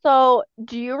So,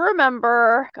 do you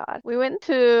remember, God, we went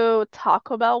to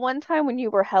Taco Bell one time when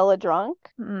you were hella drunk,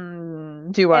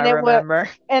 Do I and remember?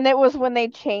 it was when they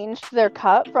changed their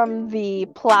cup from the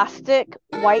plastic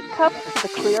white cups to the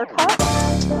clear cups.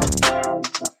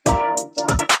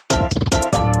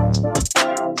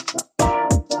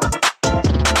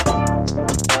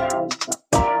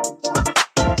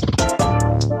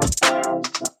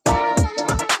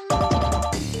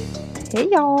 Hey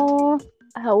y'all.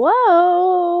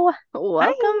 Hello,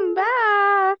 welcome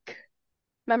Hi. back.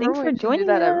 Remember Thanks when we for used to do joining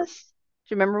that every, do us.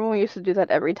 you remember when we used to do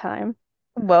that every time?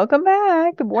 Welcome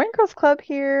back. The Boring Girls Club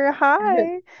here.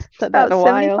 Hi. It's Said that in about a while.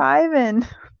 75 and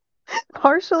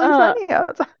partially Uh, sunny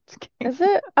outside. Just kidding. is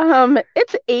it?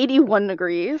 It's 81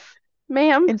 degrees,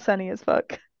 ma'am. It's sunny as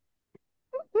fuck.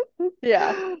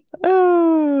 Yeah, it's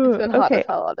Oh, been hot as okay.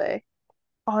 hell all day.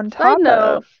 On Side top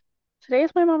note, of, today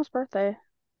is my mom's birthday.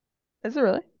 is it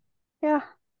really? Yeah,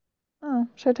 Oh,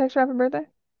 should I text her happy birthday?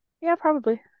 yeah,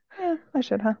 probably. Yeah, I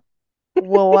should, huh?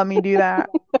 Well, let me do that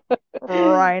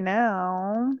right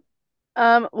now.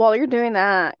 While you're doing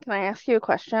that, can I ask you a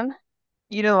question?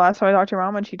 You know, the last time I talked to your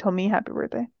mom and she told me happy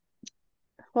birthday.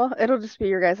 Well, it'll just be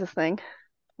your guys' thing.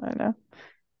 I know.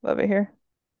 Love it here.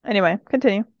 Anyway,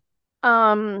 continue.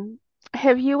 Um,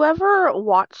 have you ever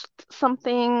watched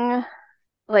something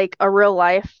like a real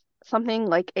life, something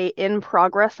like a in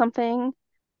progress something,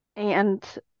 and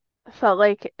felt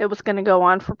like it was going to go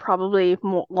on for probably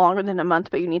more, longer than a month,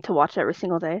 but you need to watch it every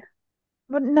single day?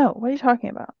 But no, what are you talking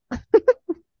about?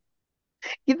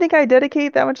 You think I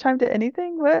dedicate that much time to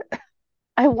anything? What?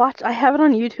 I have it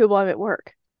on YouTube while I'm at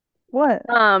work. What?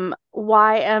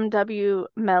 YMW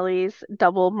Melly's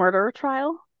double murder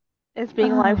trial is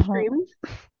being live Oh, streamed.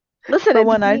 Listen, for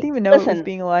one, I didn't even know it was listen,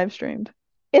 being live streamed.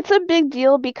 it's a big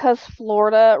deal because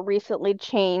Florida recently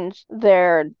changed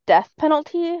their death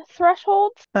penalty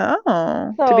thresholds.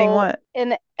 Oh, to being So what?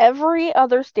 in every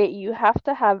other state, you have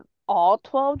to have all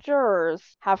 12 jurors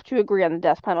have to agree on the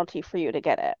death penalty for you to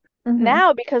get it. Mm-hmm.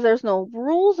 Now, because there's no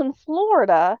rules in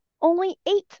Florida, only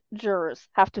 8 jurors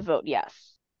have to vote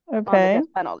yes on the Okay.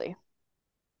 death penalty.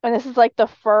 And this is like the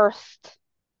first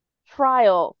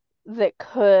trial that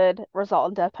could result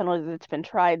in death penalty that's been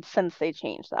tried since they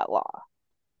changed that law.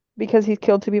 Because he's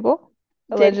killed two people?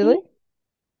 Did Allegedly. he?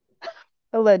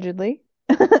 Allegedly.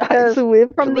 I Because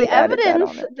from the swiftly added that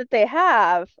on evidence it. that they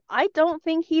have, I don't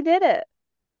think he did it.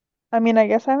 I mean, I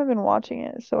guess I haven't been watching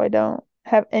it, so I don't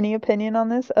have any opinion on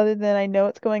this other than I know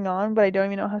it's going on, but I don't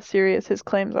even know how serious his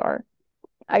claims are.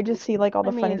 I just see like all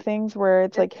I the funny mean, things where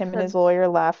it's like it's him and a his lawyer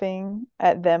laughing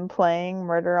at them playing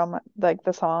Murder on My, like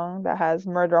the song that has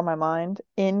Murder on My Mind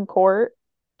in court,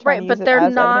 trying to right, use but it they're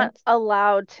as not evidence.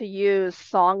 allowed to use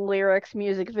song lyrics,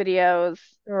 music videos,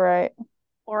 Right.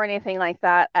 or anything like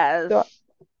that as So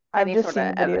I've any just sort of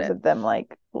seen videos evidence. of them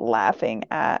like laughing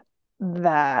at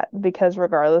that because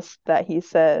regardless that he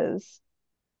says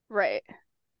Right.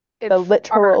 the It's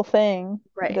art. literal thing,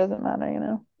 it Right. doesn't matter, you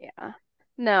know. Yeah.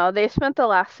 No, they spent the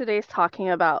last 2 days talking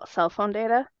about cell phone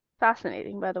data.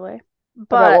 Fascinating, by the way.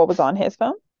 About what was But, on his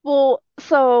phone. well,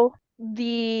 so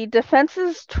the defense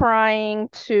is trying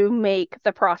to make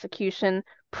the prosecution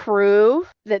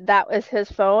prove that that was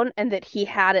his phone and that he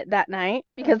had it that night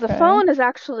because Okay.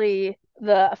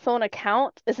 the phone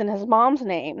account is in his mom's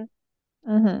name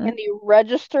Mm-hmm. and the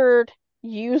registered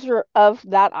user of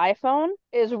that iPhone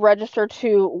is registered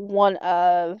to one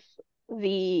of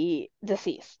the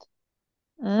deceased.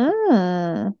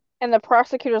 Mm. And the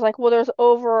prosecutor's like, well, there's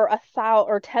over 1,000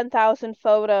 or 10,000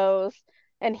 photos,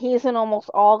 and he's in almost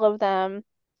all of them.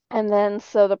 And then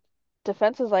so the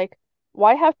defense is like,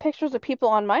 why have pictures of people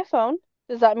on my phone?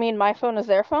 Does that mean my phone is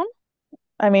their phone?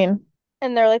 I mean,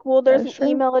 And they're like, well, that there's is an true.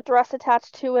 email address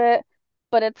attached to it,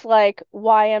 but it's like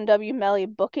YMW Melly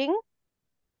booking.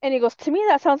 And he goes, to me,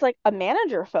 that sounds like a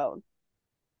manager phone.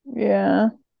 Yeah.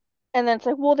 And then it's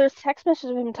like, well, there's text messages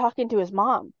of him talking to his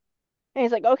mom. And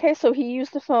he's like, okay, so he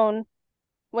used the phone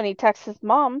when he texts his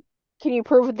mom. Can you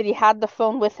prove that he had the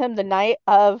phone with him the night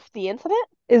of the incident?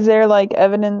 Is there like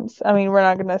evidence? I mean, we're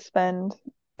not gonna spend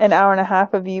an hour and a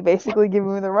half of you basically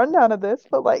giving me the rundown of this,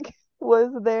 but like,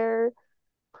 was there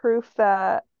proof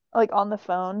that, like, on the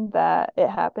phone that it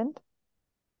happened?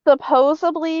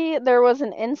 Supposedly, there was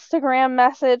an Instagram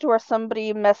message where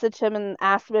somebody messaged him and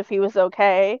asked him if he was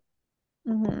okay.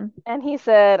 Mm-hmm. And he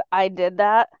said, I did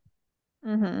that.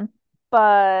 Mm-hmm.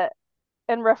 But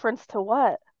in reference to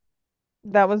what?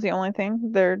 That was the only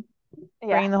thing. They're Yeah,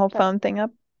 bringing the whole that, phone thing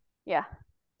up. yeah.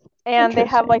 And they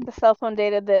have like Interesting. the cell phone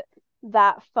data that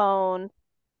that phone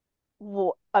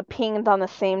pinged on the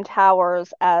same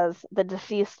towers as the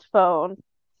deceased phone.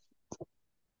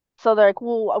 So they're like,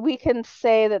 well, we can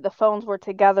say that the phones were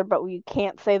together, but we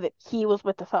can't say that he was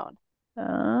with the phone.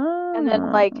 And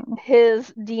then like Oh,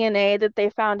 his DNA that they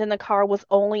found in the car was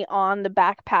only on the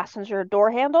back passenger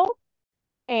door handle.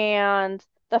 And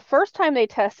the first time they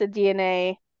tested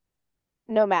DNA,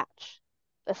 no match.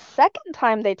 The second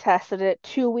time they tested it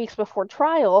 2 weeks before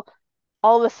trial,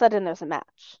 all of a sudden there's a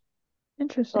match.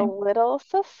 A interesting. little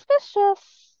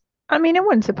suspicious. I mean, it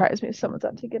wouldn't surprise me if someone's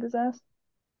out to get his ass.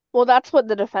 Well, that's what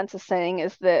the defense is saying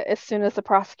is that as soon as the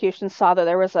prosecution saw that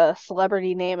there was a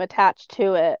celebrity name attached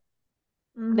to it,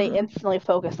 they Hmm. instantly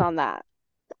focused on that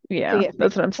to Yeah, get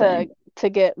that's what I'm to saying. to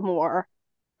get more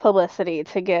publicity,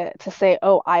 to get to say,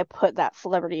 "Oh, I put that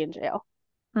celebrity in jail."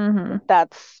 Hmm.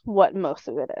 That's what most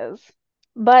of it is.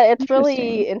 But it's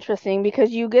really Interesting. interesting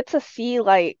because you get to see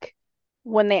like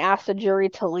when they ask the jury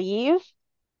to leave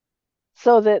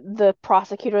so that the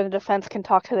prosecutor and the defense can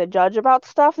talk to the judge about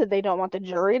stuff that they don't want the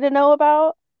jury to know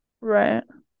about. Right.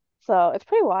 So it's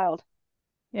pretty wild.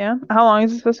 Yeah. How long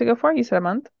is it supposed to go for? You said a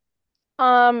month?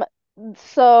 Um,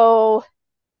 so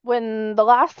when the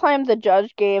last time the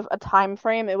judge gave a time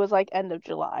frame, it was like end of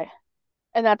July.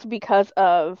 And that's because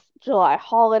of July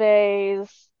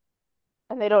holidays,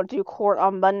 and they don't do court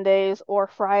on Mondays or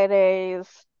Fridays.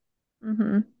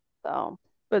 Hmm. So,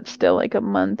 But still like a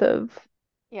month of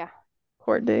yeah.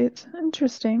 court dates.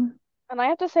 Interesting. And I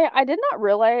have to say, I did not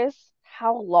realize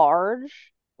how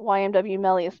large YMW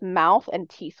Melly's mouth and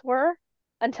teeth were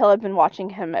until I've been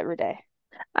watching him every day.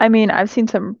 I mean, I've seen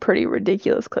some pretty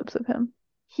ridiculous clips of him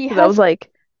He because I was has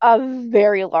like, a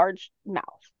very large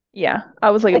mouth. yeah,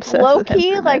 I was like Like obsessed low with him for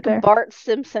key, a minute like there. Bart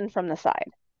Simpson from the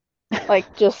side.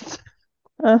 Like just,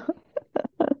 Uh,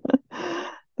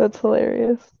 That's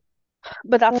hilarious.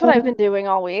 but that's what I've Uh, been doing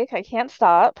all week. I can't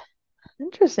stop.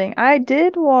 Interesting. I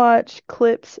did watch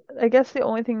clips. I guess the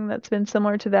only thing that's been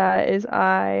similar to that is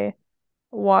I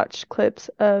watched clips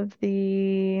of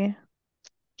the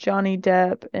Johnny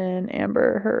Depp and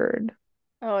Amber Heard.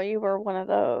 Oh, you were one of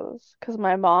those. Because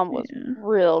my mom was Yeah.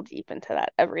 real deep into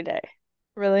that every day.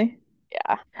 Really?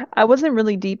 Yeah. I wasn't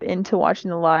really deep into watching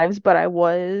the lives, but I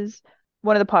was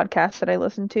one of the podcasts that I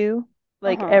listened to.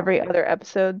 Like Uh-huh. every other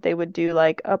episode, they would do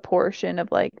like a portion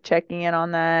of like checking in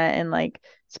on that and like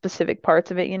specific parts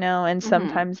of it, and Mm-hmm.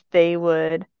 sometimes they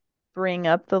would bring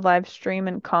up the live stream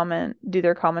and do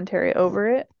their commentary over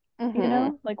it,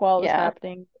 Mm-hmm. like while it was Yeah.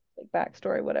 happening, like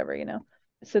backstory, whatever.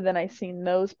 So then I seen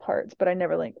those parts, but I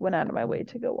never like went out of my way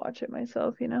to go watch it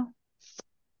myself.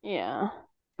 Yeah.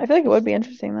 I feel like it would It's be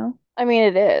interesting though. I mean,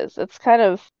 it is. It's kind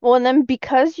of, well, and then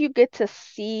because you get to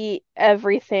see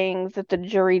everything that the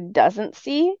jury doesn't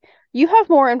see, you have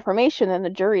more information than the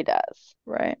jury does.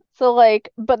 Right. So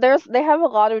like, but they have a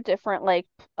lot of different like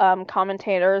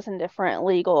commentators and different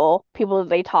legal people that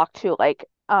they talk to like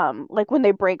when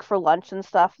they break for lunch and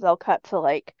stuff, they'll cut to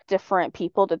like different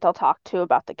people that they'll talk to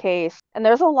about the case. And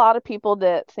there's a lot of people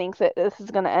that think that this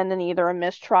is going to end in either a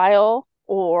mistrial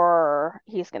or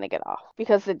he's going to get off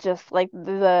because it just like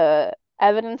the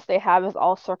evidence they have is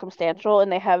all circumstantial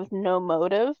and they have no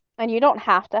motive. And you don't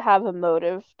have to have a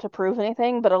motive to prove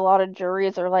anything, but a lot of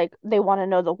juries are like they want to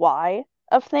know the why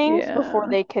of things before Yeah.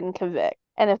 they can convict.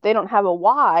 And if they don't have a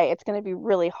why, it's going to be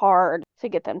really hard to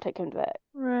get them to convict.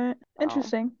 Right. So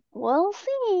Interesting. we'll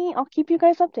see. I'll keep you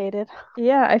guys updated.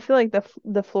 Yeah, I feel like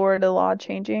the Florida law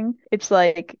changing, it's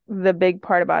like the big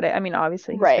part about it. I mean,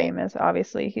 obviously he's Right, famous.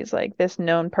 Obviously he's like this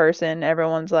known person.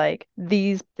 Everyone's like,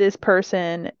 this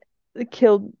person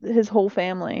killed his whole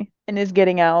family and is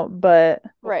getting out, but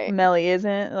right. Melly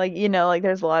isn't. Like, like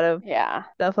there's a lot of Yeah.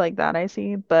 stuff like that I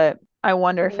see, but I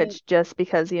wonder if Y- it's just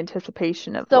because the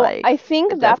anticipation of So I like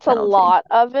the think death that's a penalty. lot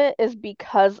of it is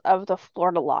because of the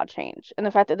Florida law change and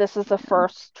the fact that this is the Yeah,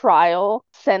 first trial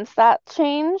since that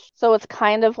change. So it's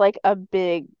kind of like a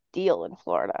big deal in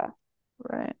Florida.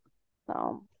 right.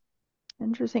 So,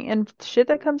 Interesting. And shit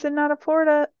that comes in out of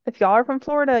Florida, if y'all are from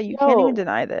Florida, you can't even yo,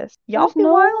 deny this. Y'all there's be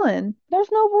no wildin'.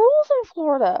 there's no rules in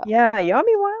Florida. Yeah, y'all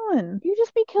be wildin'. You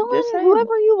just be Just killing saying.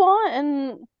 whoever you want,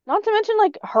 and not to mention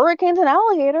like hurricanes and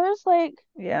alligators. Like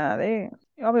Yeah,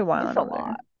 y'all be it's wildin' a over there.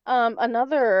 lot.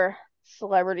 Another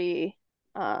celebrity,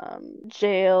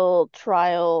 jail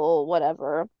trial,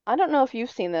 whatever. I don't know if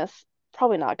you've seen this.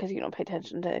 Probably not because you don't pay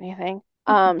attention to anything.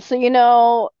 So you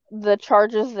know the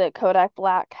charges that Kodak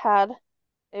Black had.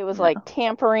 It was like No.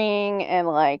 tampering and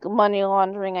like money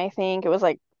laundering, I think. It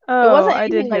Oh, wasn't I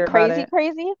did anything hear like about crazy, it.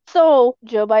 crazy. So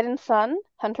Joe Biden's son,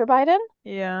 Hunter Biden,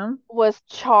 Yeah. was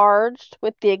charged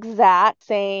with the exact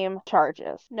same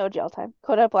charges. No jail time.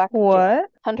 Kodak Black, jail. What?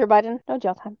 Hunter Biden, no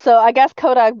jail time. So I guess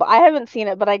I haven't seen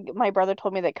it, but my brother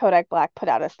told me that Kodak Black put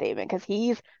out a statement because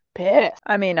he's pissed.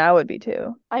 I mean, I would be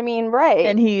too. I mean, right.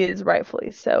 And he is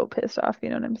rightfully so pissed off, you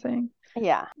know what I'm saying?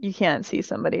 Yeah. You can't see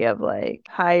somebody of like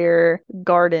higher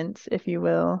gardens, if you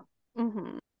will.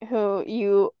 hmm Who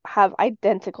you have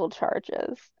identical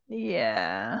charges,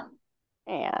 Yeah.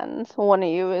 and one of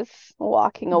you is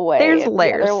walking away, There's and the other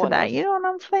layers to one that, is you know what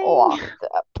I'm saying? locked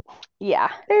up.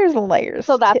 Yeah. There's So layers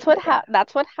to it.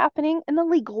 that's what happening in the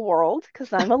legal world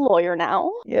because I'm a lawyer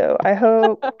now. Yo, I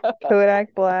hope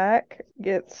Kodak Black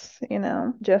gets,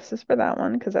 justice for that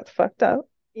one because that's fucked up.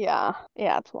 Yeah.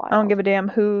 Yeah, it's I don't wild. give a damn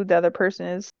who the other person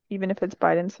is, even if it's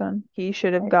Biden's son. He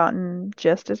should have Right. gotten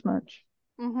just as much.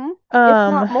 If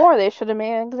not Um, more, they should have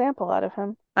made an example out of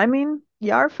him. I mean,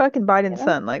 you are fucking You Biden's know?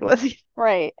 son. Like, let's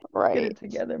Right. get Right. it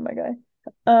together, my guy.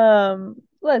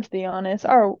 Let's be honest.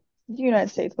 The United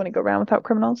States wouldn't go around without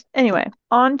criminals. Anyway,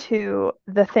 on to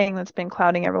the thing that's been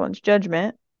clouding everyone's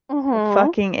judgment.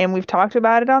 hmm And we've talked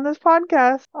about it on this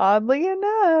podcast, oddly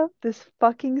enough, this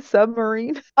fucking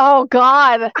submarine. Oh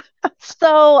God.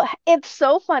 So it's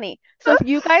so funny. So if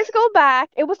you guys go back,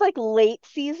 it was like late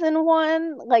season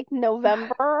one, like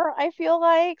November, I feel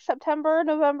like September,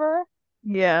 November,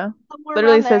 Yeah. somewhere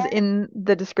Literally around says there. in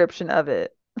the description of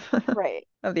it, Right.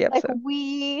 of the Like episode.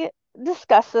 we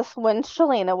discussed this when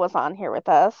Shalena was on here with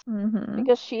us hmm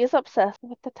because she is obsessed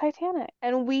with the Titanic.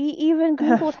 And we even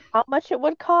Googled how much it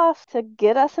would cost to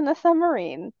get us in a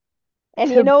submarine. And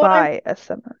you To know what I'm buy a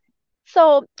submarine.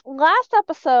 so last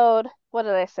episode, what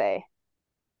did I say?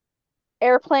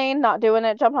 Airplane, not doing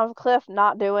it. Jumping off a cliff,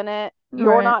 not doing it.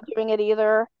 You're Right. not doing it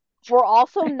either. We're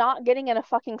also not getting in a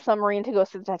fucking submarine to go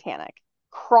see the Titanic.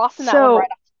 Crossing that one right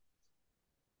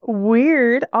So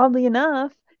weird, oddly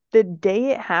enough, the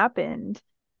day it happened,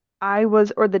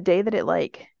 or the day that it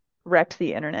like wrecked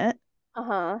the internet off.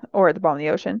 Uh-huh. or at the bottom of the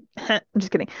ocean. I'm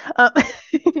just kidding. Um,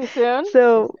 Too soon? Too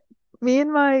so soon. me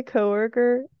and my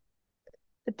coworker,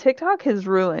 TikTok has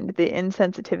ruined the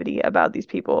insensitivity about these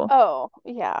people Oh,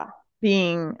 yeah.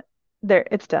 being there.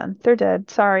 It's done. They're dead.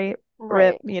 Sorry,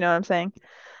 rip. Right. You know what I'm saying?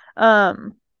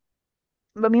 Um,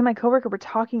 but me and my coworker were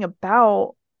talking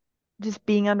about just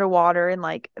being underwater and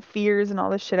like fears and all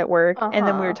this shit at work. And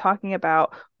then we were Uh-huh. talking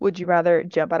about would you rather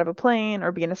jump out of a plane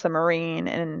or be in a submarine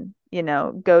and,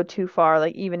 go too far,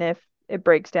 like even if it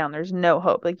breaks down, there's no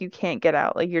hope. Like you can't get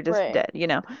out. Like you're just Right. dead.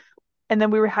 And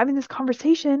then we were having this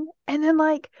conversation and then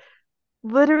like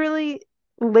literally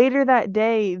later that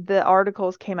day the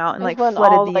articles came out and Is like when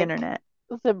flooded all the like internet.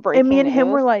 the And me breaking and him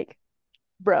news. were like,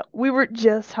 bro, we were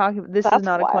just talking. This is That's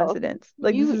not a wild. coincidence.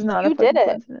 Like this You is not a you did fucking it.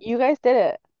 coincidence. You guys did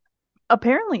it.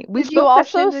 Apparently, we Did you spoke that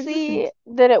shit also into see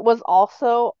existence. that it was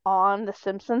also on The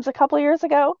Simpsons a couple years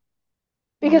ago?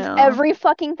 Because No. every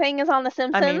fucking thing is on The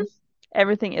I mean, Simpsons.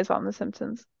 everything is on The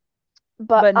Simpsons.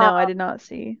 But But no, I did not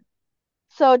see.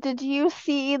 so did you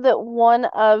see that one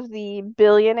of the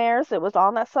billionaires that was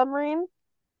on that submarine?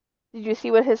 Did you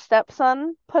see what his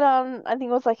stepson put on, I think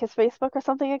it was like his Facebook or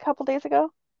something a couple days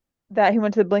ago? That he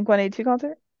went to the Blink 182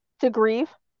 concert? To grieve.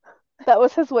 That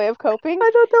was his way of coping. And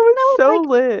I thought that was I was so like,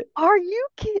 lit. are you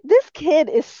this kid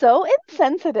is so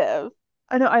insensitive.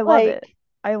 I know, I love Like it.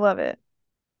 I love it.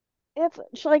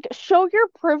 it's like show your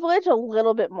privilege a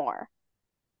little bit more.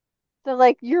 So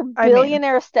like your I mean,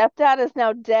 billionaire stepdad is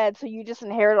now dead, so you just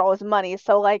inherit all his money.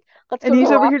 So like let's and go to he's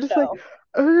a over rock here just like, show.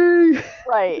 hey.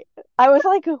 Right. I was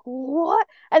like, what?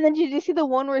 And then did you see the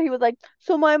one where he was like,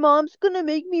 so my mom's gonna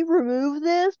make me remove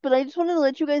this, but I just wanted to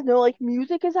let you guys know, like,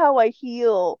 music is how I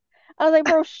heal. I was like,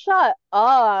 bro, shut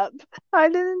up. I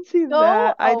didn't see Go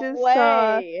that. I just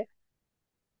saw away.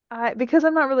 because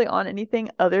I'm not really on anything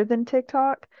other than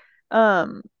TikTok,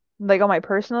 um, like on my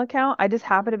personal account, I just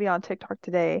happened to be on TikTok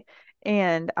today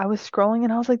and I was scrolling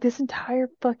and I was like, this entire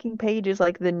fucking page is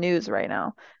like the news right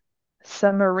now.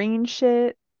 Submarine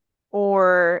shit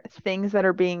or things that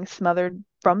are being smothered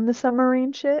from the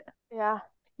submarine shit, Yeah.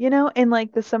 and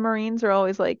like the submarines are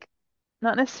always like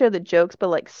not necessarily the jokes, but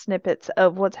like snippets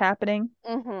of what's happening.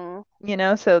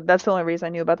 Mm-hmm. So that's the only reason I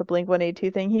knew about the Blink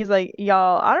 182 thing. He's like,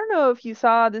 y'all, I don't know if you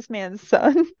saw this man's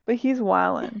son, but he's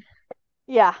wildin'.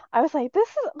 Yeah. I was like, this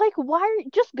is like, why are you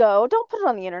just go? Don't put it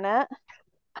on the internet.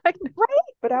 I know. Right?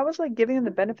 But I was like giving him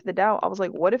the benefit of the doubt. I was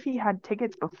like, what if he had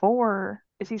tickets before?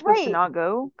 Is he supposed to Right. not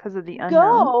go because of the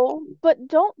unknown? Go, but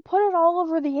don't put it all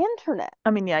over the internet. I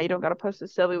mean, yeah, you don't gotta post a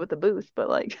selfie with the booth, but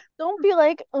like, Don't be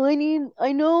like,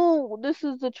 I know this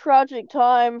is a tragic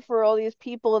time for all these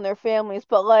people and their families,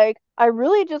 but like, I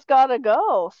really just gotta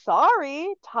go.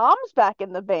 Sorry, Tom's back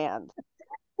in the band.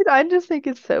 I just think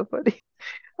it's so funny.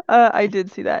 I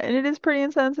did see that, and it is pretty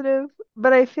insensitive,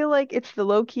 but I feel like it's the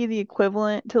low key the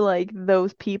equivalent to like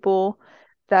those people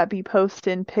that be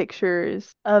posting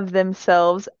pictures of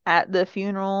themselves at the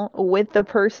funeral with the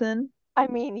person. I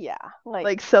mean, yeah, like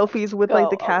Like selfies with like go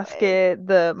the away. casket,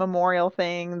 the memorial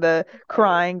thing, the Right.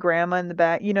 crying grandma in the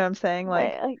back. You know what I'm saying?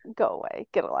 Like Right. Like go away.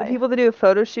 Get a the life. people that do a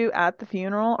photo shoot at the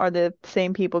funeral are the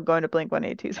same people going to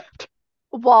Blink-182's after.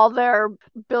 While their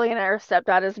billionaire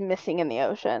stepdad is missing in the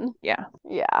ocean. Yeah.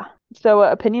 Yeah. So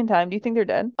opinion time. Do you think they're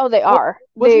dead? Oh, they What are.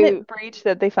 wasn't They it breached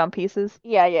that they found pieces?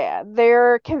 Yeah, yeah.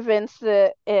 They're convinced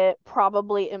that it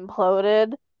probably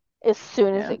imploded as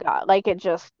soon as Yeah. it got like it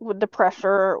just with the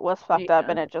pressure was fucked up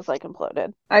Yeah. and it just like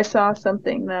imploded. I saw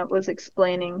something that was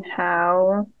explaining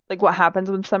how, like, what happens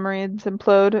when submarines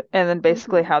implode, and then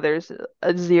basically Hmm. how there's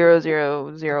a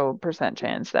 0.000%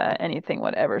 chance that anything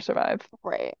would ever survive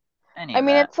Right. any I of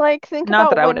mean, that. it's like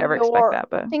Not that I would ever expect that,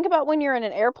 but think about when you're in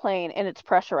an airplane and it's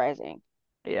pressurizing.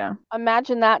 yeah,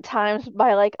 Imagine that times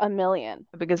by like a million.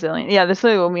 a gazillion. Yeah, this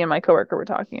is what me and my coworker were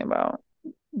talking about.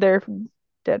 They're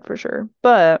dead for sure.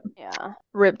 But Yeah.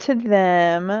 rip to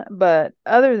them. But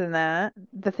other than that,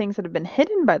 the things that have been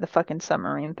hidden by the fucking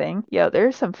submarine thing, yo,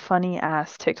 there's some funny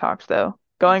ass TikToks though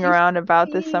Did going you around about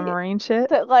this see submarine shit.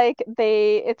 that like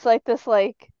it's like this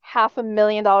like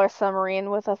 $500,000 submarine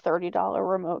with a $30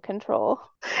 remote control?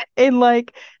 And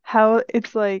like how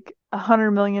it's like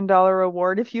 $100 million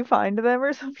reward if you find them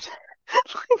or something.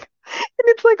 Like, and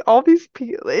it's like all these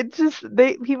people, it just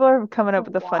they people are coming up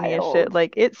with the funniest shit. Wild.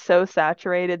 Like it's so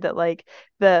saturated that like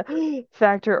the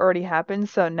factor already happened,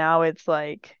 so now it's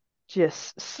like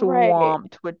just Right.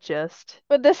 swamped with just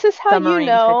But this is how you submarine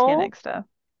know Titanic stuff.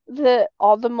 that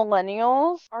all the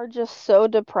millennials are just so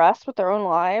depressed with their own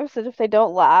lives that if they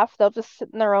don't laugh, they'll just sit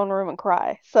in their own room and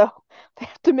cry. So they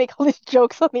have to make all these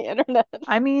jokes on the internet.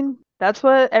 I mean, that's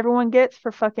what everyone gets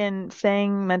for fucking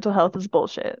saying mental health is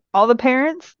bullshit. All the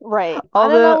parents, Right. I all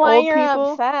don't know the why old you're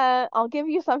people. upset. I'll give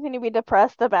you something to be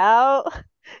depressed about.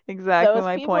 Exactly Those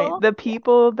my point. people. The Yeah.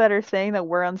 people that are saying that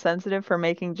we're insensitive for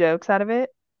making jokes out of it,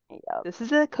 Yep. this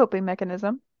is a coping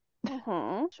mechanism.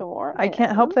 Sure I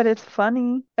can't help that is. it's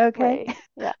funny. Okay. Right.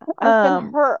 Yeah. I've been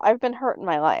Um, hurt. I've been hurt in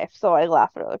my life, so I laugh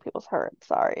at other people's hurt.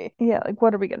 Sorry. yeah, like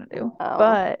what are we gonna do? Oh.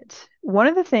 But one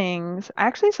of the things, I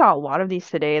actually saw a lot of these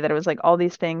today that it was like all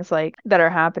these things like that are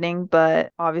happening,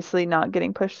 but obviously not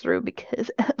getting pushed through because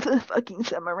of the fucking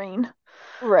submarine.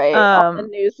 Right. All the Um,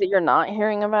 news that you're not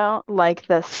hearing about. like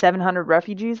the 700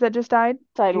 refugees that just died.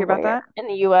 Did Side you hear about where? that? In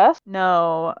the US?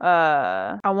 No,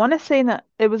 I want to say that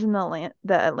it was in the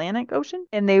Atlantic Ocean,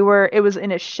 and it was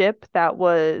in a ship that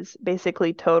was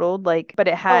basically totaled, like, but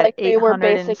it Oh, had like they were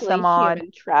 800 and basically some odd.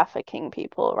 human trafficking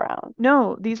people around.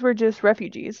 No, these were just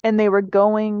refugees, and they were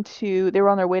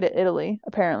on their way to Italy,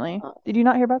 apparently. Uh, Did you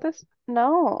not hear about this?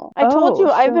 No. I told Oh, you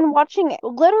I've so been watching you've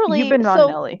literally. been on So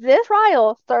Nelly. this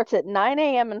trial starts at 9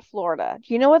 a.m. in Florida.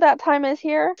 Do you know what that time is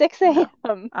here? 6 No.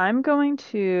 a.m. I'm going So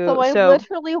to, I so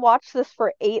literally watch this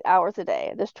for 8 hours a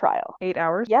day, this trial. 8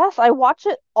 hours. Yes, I watch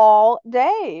it all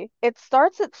day. It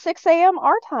starts at 6 a.m.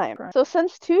 our time. So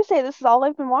since Tuesday, this is all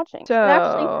I've been watching. And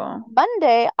actually, So,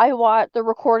 Monday, I watched the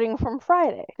recording from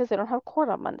Friday because they don't have court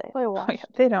on Monday. oh yeah,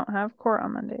 they don't have court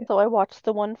on Mondays. So I watched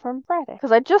the one from Friday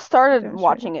because I just started Demonstrated.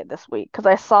 watching it this week because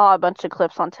I saw a bunch of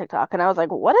clips on TikTok and I was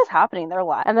like, what is happening? They're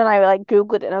live. And then I like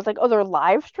Googled it and I was like, oh, they're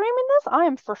live streaming this? I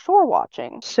am for sure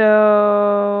watching.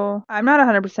 So I'm not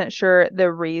 100% sure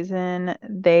the reason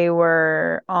they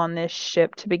were on this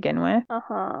ship to begin with,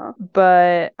 Uh-huh.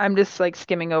 but I'm just like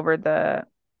skimming over the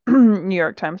New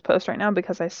York Times post right now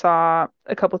because I saw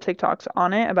a couple TikToks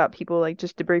on it about people like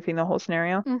just debriefing the whole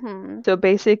scenario. Mm-hmm. So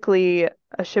basically,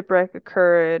 a shipwreck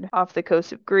occurred off the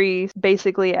coast of Greece.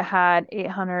 Basically, it had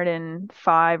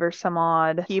 805 or some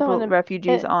odd So people,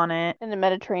 refugees in, on it. in the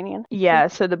Mediterranean. Yeah,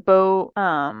 so the boat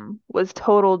was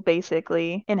totaled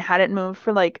basically and hadn't moved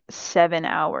for like 7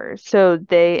 hours. So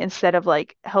they instead of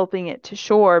like helping it to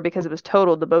shore because it was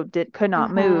totaled, the boat did could not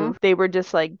Mm-hmm. move. They were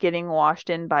just like getting washed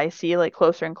in by sea like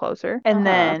closer and closer. And Uh-huh.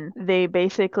 then they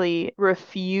basically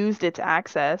refused its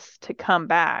access to come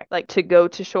back, like to go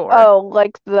to shore. Oh,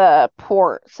 like the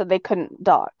port, so they couldn't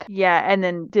dock. Yeah, and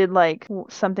then did like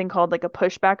something called like a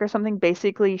pushback or something,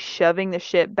 basically shoving the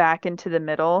ship back into the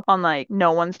middle on like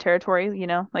no one's territory,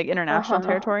 like international Uh-huh.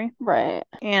 territory. Right.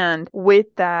 And with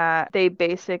that, they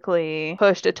basically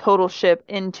pushed a total ship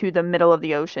into the middle of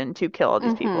the ocean to kill all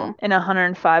these Mm-hmm. people. And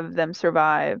 105 of them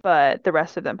survived, but the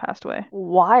rest of them passed away.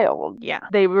 Wild. Yeah,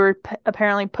 they were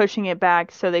apparently pushing it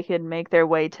back so they could make their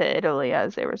way to Italy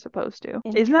as they were supposed to.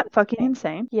 Isn't that fucking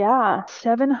Interesting. insane? Yeah.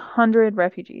 700 avoid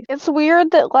refugees. It's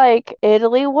weird that like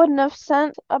Italy wouldn't have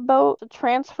sent a boat to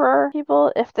transfer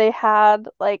people if they had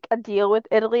like a deal with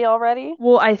Italy already.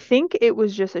 Well, I think it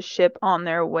was just a ship on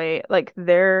their way. Like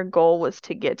their goal was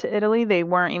to get to Italy. They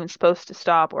weren't even supposed to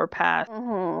stop or pass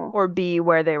Hmm. or be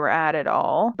where they were at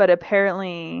all. But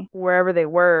apparently, wherever they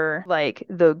were, like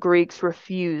the Greeks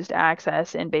refused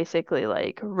access and basically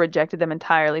like rejected them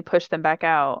entirely, pushed them back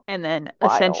out, and then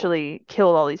Wild. essentially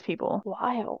killed all these people.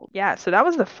 Wild. Yeah, so that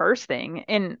was the first thing.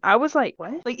 And I was like,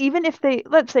 what? Like, even if they,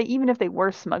 let's say, even if they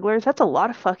were smugglers, that's a lot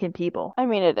of fucking people. I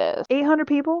mean, it is. 800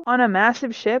 people on a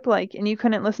massive ship, like, and you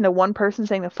couldn't listen to one person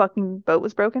saying the fucking boat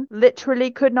was broken?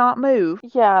 Literally could not move.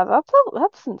 Yeah,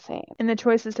 that's insane. And the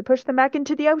choice is to push them back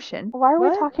into the ocean. Why are we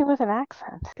What? talking with an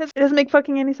accent? Because it doesn't make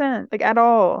fucking any sense, like, at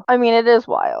all. I mean, it is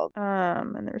wild.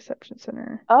 In the reception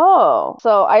center. Oh,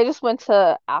 so I just went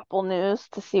to Apple News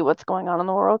to see what's going on in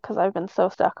the world because I've been so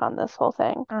stuck on this whole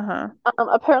thing. Uh-huh.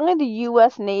 Apparently, the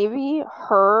U.S. Navy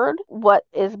heard what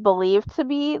is believed to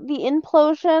be the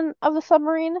implosion of the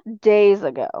submarine days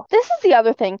ago. This is the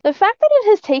other thing. The fact that it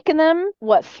has taken them,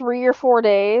 what, 3 or 4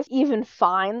 days even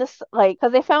find this, like,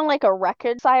 because they found like a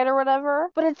wreckage site or whatever,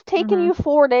 but it's taken Mm-hmm. you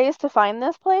 4 days to find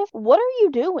this place. What are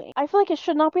you doing? I feel like it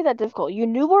should not be that difficult. You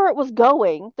knew where it was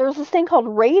going. There's this thing called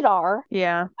radar.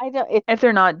 Yeah. I don't, it, If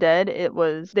they're not dead,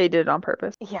 they did it on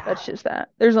purpose. yeah, That's just that.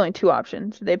 There's only two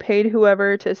options. They paid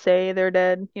whoever to say they're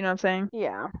dead, you know what I'm saying?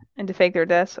 yeah. And to fake their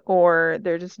deaths, or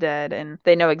they're just dead and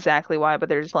they know exactly why, but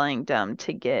they're just lying dumb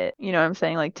to get, you know what I'm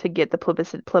saying? Like to get the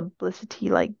publicity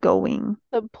like going.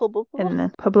 And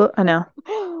the public, I know.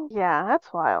 Yeah,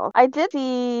 that's wild. I did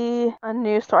see a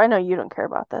news story. I know you don't care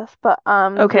about this, but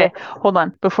Okay, hold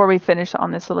on. Before we finish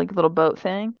on this little boat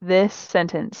thing, this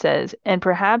sentence says, and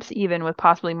perhaps even with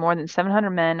possibly more than 700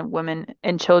 men, women,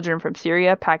 and children from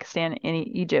Syria, Pakistan, and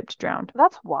Egypt drowned.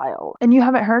 that's wild. And you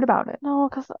haven't heard about it. No,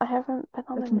 because I haven't been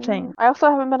on That's the news. insane. I also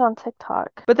haven't been on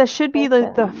TikTok. But that should be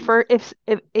like the Listen. first.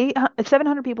 If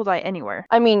 700 people die anywhere,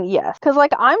 I mean, yes, because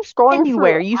like I'm scrolling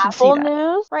anywhere, through you should see Apple that.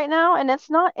 News right now, and it's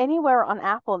not anywhere on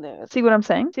Apple News. See what I'm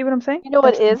saying? See what I'm saying? You know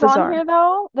what That's is on bizarre. here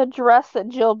though? The dress that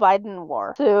Jill Biden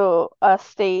wore to a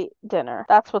state dinner.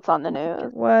 That's what's on the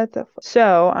news. What the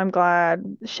So I'm glad.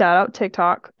 Shout out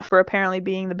TikTok for apparently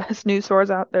being the best news source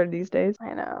out there these days.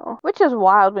 I know. Which is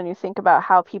wild when you think about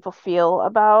how people feel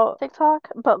about TikTok,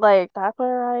 but like that's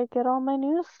where I get all my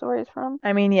news stories from.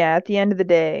 I mean, yeah, at the end of the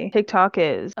day, TikTok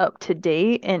is up to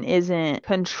date and isn't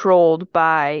controlled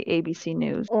by ABC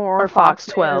News Or Fox Fox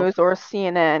 12. News or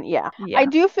CNN. Yeah. Yeah. I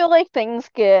do feel like things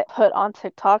get put on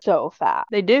TikTok so fast.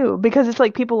 They do, because it's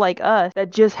like people like us that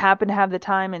just happen to have the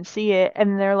time and see it,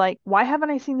 and they're like, why haven't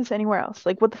I seen this anywhere else?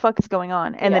 Like, what the fuck is going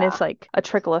on? And then Yeah. it's like a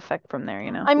trickle effect from there,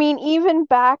 you know? I mean, even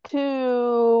back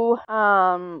to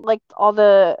like all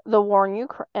the war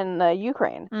in the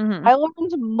Ukraine. Mm-hmm. I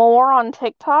learned more on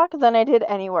TikTok than I did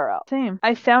anywhere else. Same.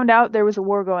 I found out there was a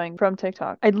war going from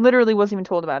TikTok. I literally wasn't even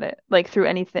told about it, like through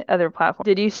any other platform.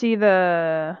 Did you see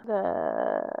The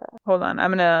Hold on,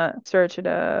 I'm gonna search it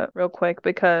up real quick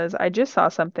because I just saw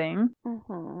something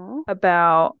Mhm.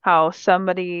 about how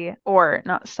somebody, or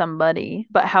not somebody,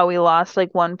 but how we lost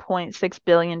like $1.6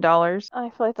 billion I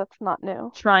feel like that's not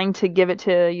new. trying to give it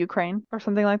to Ukraine or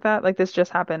something like that. Like this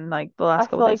just happened like the I last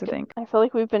feel couple days, I like think. I feel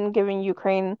like we've been giving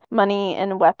Ukraine money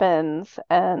and weapons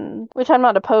and which I'm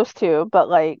not opposed to, but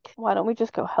like why don't we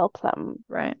just go help them?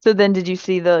 Right. So then did you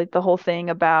see the whole thing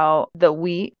about the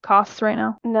wheat costs right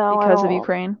now No, I because of don't.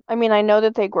 Ukraine? I mean, I know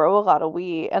that they grow a lot of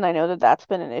wheat, and I know that that's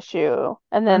been an issue.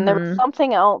 And then there was Mm-hmm.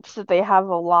 something else that they have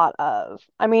a lot of.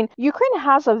 I mean, Ukraine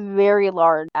has a very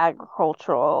large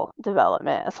agricultural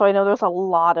development, so I know there's a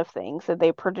lot of things that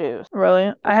they produce. Really? I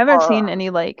Which haven't seen are any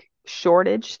like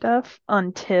shortage stuff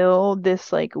until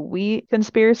this like wheat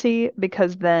conspiracy,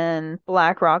 because then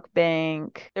BlackRock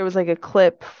Bank, there was like a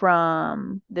clip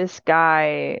from this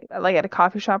guy like at a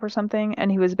coffee shop or something,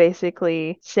 and he was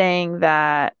basically saying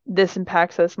that this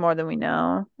impacts us more than we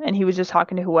know, and he was just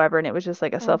talking to whoever, and it was just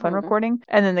like a cell phone Mhm. recording,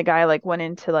 and then the guy like went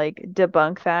in to like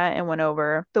debunk that and went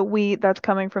over the wheat that's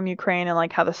coming from Ukraine and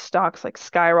like how the stock's like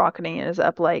skyrocketing and is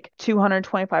up like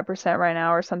 225% right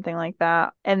now or something like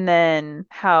that, and then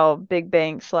how big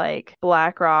banks like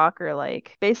BlackRock are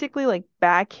like basically like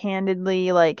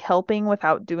backhandedly like helping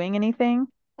without doing anything,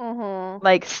 Mhm.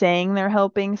 like saying they're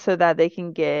helping so that they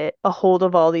can get a hold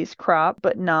of all these crop,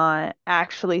 but not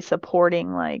actually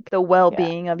supporting like the Yeah,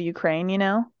 well-being of Ukraine, you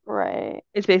know? right.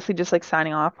 It's basically just like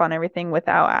signing off on everything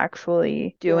without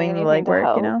actually Doing doing the anything to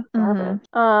legwork, you help. know?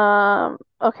 Garbage.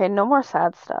 Okay, no more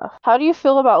sad stuff. How do you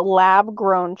feel about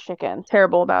lab-grown chicken?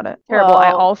 Terrible about it. Terrible. I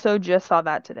Well, also just saw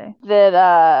that today.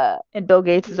 that And Bill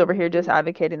Gates is over here just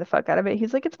advocating the fuck out of it.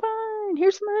 He's like, it's fine. fine.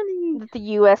 Here's some money. that the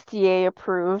USDA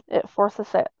approved it for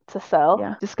to sell.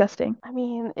 Yeah, disgusting. I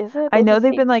mean, is it? I They know just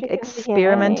they've take been like chicken DNA.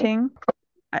 experimenting.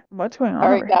 What's going on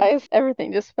Sorry, over here? guys,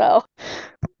 everything just fell.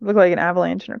 Look like an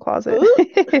avalanche in her closet.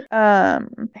 Ooh.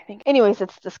 Um, I think. Anyways,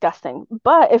 it's disgusting.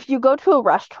 But if you go to a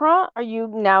restaurant, are you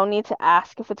now need to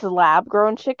ask if it's lab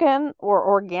grown chicken or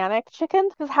organic chicken?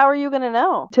 Because how are you gonna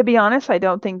know? to be honest, I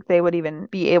don't think they would even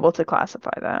be able to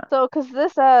classify that. So, because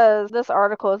this says this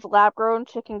article is lab grown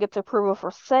chicken gets approval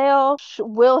for sale,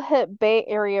 will hit Bay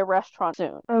Area restaurant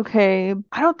soon. Okay,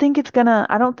 I don't think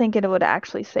it would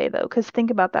actually say though, because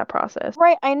think about that process.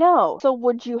 Right, I know. So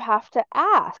would you have to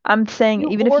ask? I'm saying You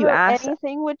even if you order ask,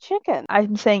 anything with chicken,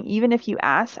 I'm saying even if you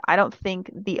ask, I don't think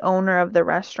the owner of the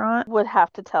restaurant would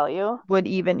have to tell you. would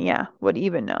even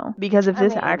know. Because if I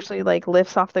this mean, actually like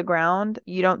lifts off the ground,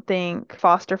 you don't think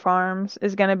Foster Farms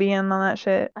is gonna be in on that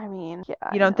shit? yeah,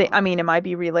 I You don't think, know. I mean, it might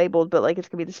be relabeled, but like it's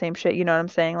gonna be the same shit, you know what I'm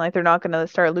saying? Like they're not gonna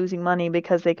start losing money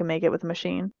because they can make it with a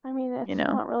machine, I mean, you it's know?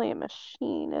 not really a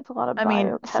machine. It's a lot of I mean,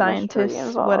 biochemistry scientists,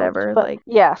 involved. whatever, But like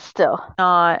yeah, still.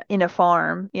 not in a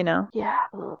farm, you know? Yeah.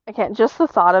 Ugh. I can't, just the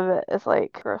thought of it is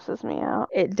like grosses me out.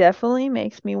 It definitely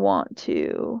makes me want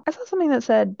to. I saw something that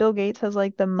said Bill Gates has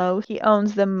like he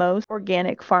owns the most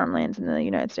organic farmlands in the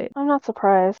United States. I'm not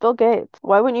surprised. Bill Gates.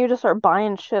 Why wouldn't you just start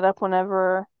buying shit up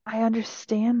whenever? I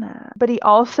understand that. But he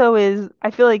also is,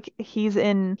 I feel like he's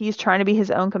trying to be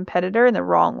his own competitor in the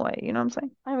wrong way. You know what I'm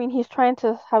saying? I mean, he's trying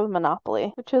to have a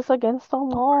monopoly, which is against the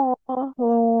law.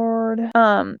 Lord.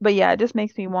 But yeah, it just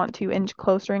makes me want to inch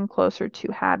closer and closer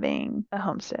to having a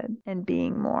homestead and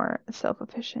being more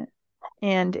self-efficient.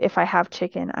 And if I have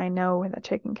chicken, I know where that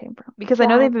chicken came from. Because I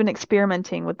know Yeah. they've been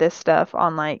experimenting with this stuff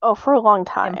on like Oh, for a long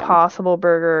time. Impossible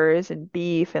burgers and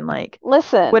beef and like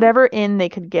Listen, whatever in they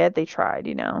could get, they tried,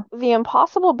 you know. the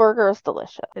Impossible Burger is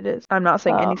delicious. It is. I'm not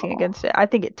saying anything So, against it. I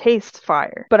think it tastes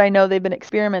fire. But I know they've been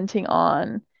experimenting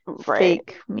on right.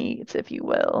 fake meats, if you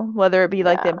will, whether it be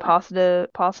like the Yeah.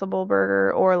 Impossible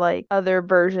burger or like other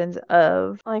versions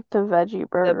of Like the veggie the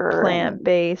burger and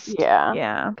plant-based. yeah.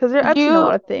 Yeah, because Did I've seen a you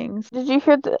lot of things. did you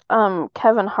hear that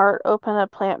Kevin Hart opened a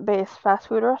plant-based fast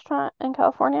food restaurant in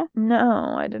California?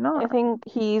 No, I did I not. think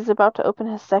he's about to open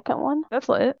his second one. That's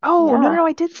lit. Oh, no, no, Yeah. no,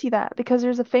 I did see that because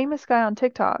there's a famous guy on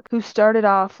TikTok who started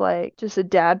off like just a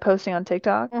dad posting on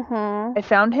TikTok. Mm-hmm. I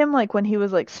found him like when he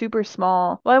was like super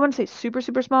small. Well, I wouldn't say super,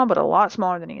 super small, but a lot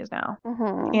smaller than he is now.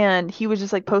 Mm-hmm. And he was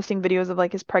just like posting videos of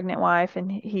like his pregnant wife,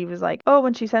 and he was like, "Oh,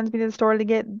 when she sends me to the store to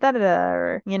get da da da,"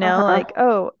 or you know, Uh-huh. like,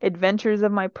 "Oh, adventures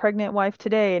of my pregnant wife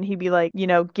today," and he'd be like, you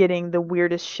know, getting the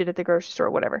weirdest shit at the grocery store,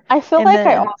 whatever. I feel And like I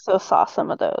then also saw some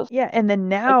of those, yeah, and then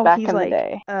like now back he's in the like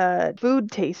day. a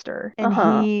food taster, and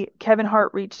Uh-huh. Kevin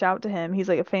Hart reached out to him. He's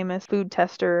like a famous food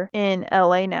tester in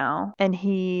LA now, and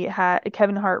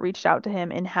Kevin Hart reached out to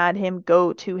him and had him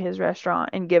go to his restaurant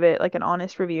and give it like an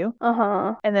honest review,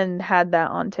 Uh-huh. and then had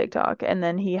that on TikTok, and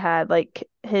then he had like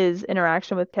his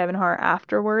interaction with Kevin Hart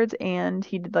afterwards, and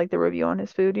he did like the review on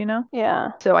his food, you know?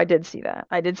 Yeah. So I did see that.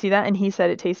 I did see that, and he said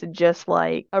it tasted just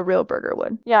like a real burger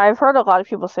would. Yeah, I've heard a lot of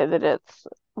people say that it's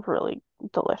really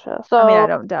delicious. I mean, I So,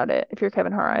 don't doubt it. If you're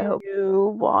Kevin Hart, I do hope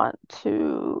you want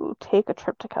to take a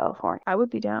trip to California I would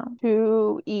be down.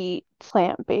 to eat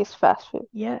plant-based fast food?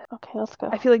 Yeah. Okay, let's go.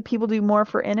 I feel like people do more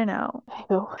for In-N-Out. Ew.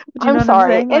 Do you know I'm what I'm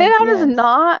sorry. saying? Like, In-N-Out is yes.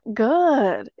 not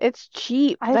good. It's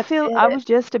cheap. That's I it. was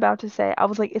just about to say, I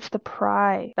was like, it's the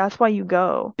pride. That's why you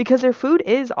go. Because their food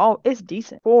is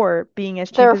decent for being as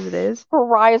cheap Their as it is.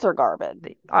 fries are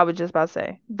garbage. I was just about to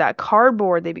say that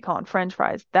cardboard they be calling French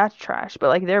fries, that's trash. But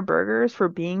like their burgers for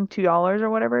being $2 or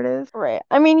whatever it is, Right.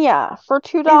 I mean, yeah, for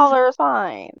is $2,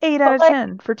 fine. 8 out But of like,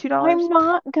 10 for $2. I'm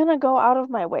not gonna go out of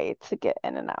my way to get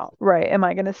In-N-Out. Right. Am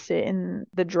I gonna sit in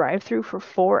the drive-through for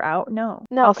 4 hours? No.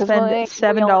 No, I'll because when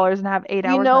spend we only, $7 and have 8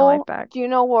 hours of my life back. do you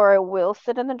know where I will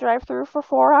sit in the drive-through for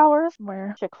 4 hours?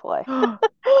 Where? Chick-fil-A.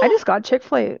 I just got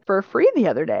Chick-fil-A for free the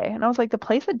other day, and I was like, the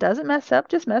place that doesn't mess up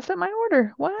just messed up my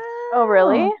order. Oh,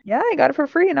 really? Wow. Yeah, I got it for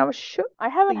free, and I was shook. I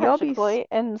haven't Like, had Chick-fil-A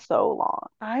in so long.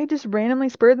 I just randomly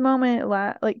spurred the moment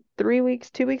like 3 weeks,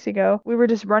 2 weeks ago. We were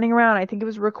just running around. I think it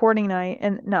was recording night,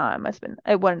 and no, it must have been.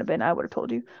 It wouldn't have been. I would have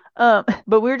told you. But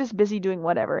we were just busy doing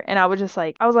whatever, and I was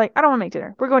like, I don't want to make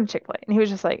dinner. We're going to Chick-fil-A, and he was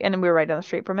just like, and then we were right down the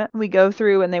street from it. We go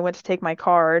through, and they went to take my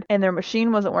card, and their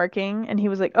machine wasn't working, and he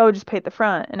was like, oh, just pay at the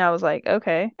front, and I was like,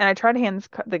 okay. And I tried to hand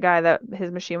the guy that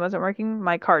his machine wasn't working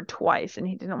my card twice, and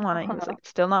he didn't want it. He was like,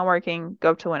 still not working.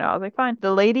 Go up to the window. I was like, fine.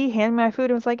 The lady handed me my food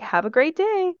and was like, have a great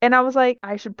day. And I was like,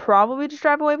 I should probably just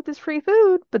drive away with this free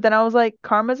food. But then I was like,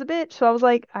 karma's a bitch. So I was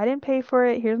like, I didn't pay for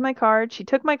it. Here's my card. She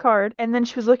took my card, and then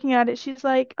she was looking at it. She's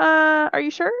like, are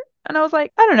you sure? And I was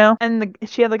like, I don't know. And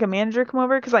she had like a manager come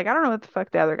over because like I don't know what the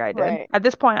fuck the other guy did. Right. At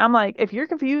this point, I'm like, if you're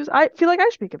confused, I feel like I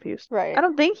should be confused. I Right.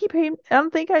 don't think he paid. I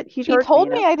don't think he He charged me told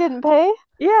me enough. I didn't pay.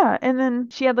 Yeah, and then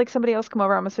she had like somebody else come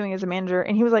over, I'm assuming as a manager,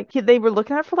 and he was like, they were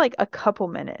looking at it for like a couple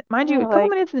minutes. Mind And you, I a was couple like,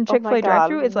 minutes in the oh my Chick-fil-A God,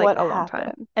 drive-thru is like what a long time.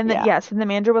 happened? And then, Yeah. yes, and the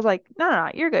manager was like, no, no,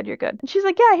 no, you're good, you're good. And she's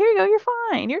like, yeah, here you go, you're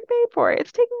fine. You're paid for it.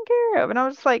 It's taken care of. And I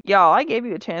was just like, y'all, I gave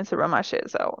you a chance to run my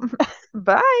shit, so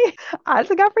bye. I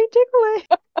just got free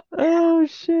Chick-fil-A. Oh, Oh,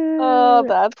 shit.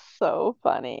 that's so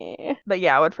funny. But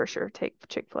yeah, I would for sure take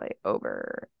Chick-fil-A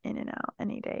over In-N-Out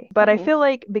any day. I But I mean, feel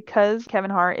like because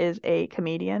Kevin Hart is a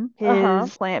comedian, uh-huh.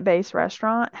 his plant-based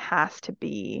restaurant has to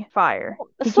be fire.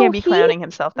 He So can't be he, clowning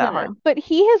himself no, that no, hard. but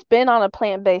he has been on a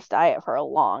plant-based diet for a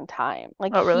long time.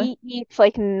 Like Oh, really? he eats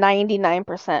like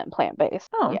 99% plant-based.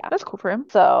 Oh, Yeah. that's cool for him.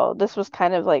 So this was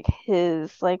kind of like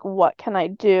his, like, what can I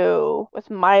do with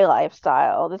my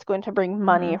lifestyle that's going to bring Hmm.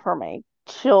 money for my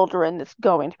children that's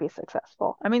going to be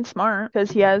successful? I mean, smart,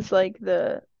 because he has like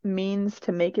the means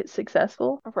to make it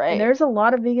successful. And Right. there's a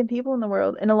lot of vegan people in the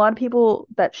world, and a lot of people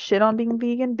that shit on being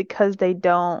vegan because they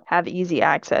don't have easy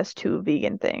access to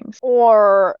vegan things.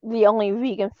 Or the only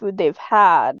vegan food they've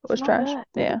had. It's Was not trash.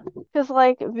 good. Yeah. Because,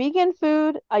 like, vegan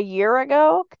food a year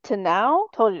ago to now,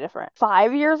 totally different.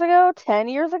 5 years ago, 10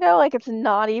 years ago, like, it's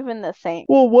not even the same.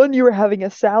 Well, one, you were having a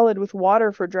salad with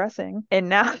water for dressing, and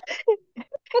now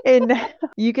and now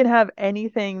you can have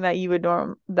anything that you would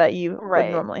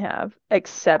Right. normally have, Yeah.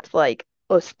 except like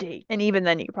a steak. And even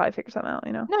then you could probably figure something out,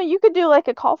 you know? No, you could do like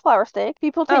a cauliflower steak.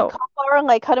 People take Oh, cauliflower and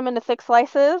like cut them into thick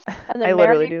slices and I then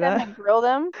literally marinate do them that. and grill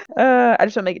them. I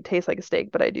just don't make it taste like a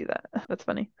steak, but I do that. That's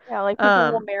funny. Yeah, like people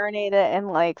will Um, marinate it in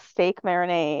like steak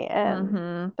marinade and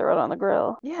hmm. throw it on the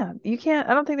grill. Yeah, you can't.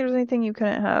 I don't think there's anything you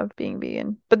couldn't have being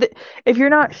vegan. But if you're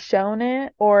not shown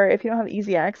it or if you don't have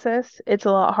easy access, it's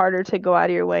a lot harder to go out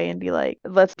of your way and be like,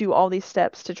 let's do all these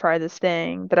steps to try this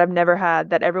thing that I've never had,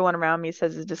 that everyone around me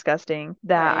says is disgusting,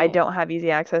 that I Right. don't have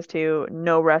easy access to.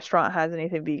 No restaurant has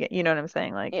anything vegan. You know what I'm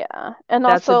saying? Like, Yeah. And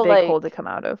that's a also big like hole to come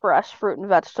out of. fresh fruit and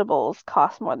vegetables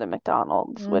cost more than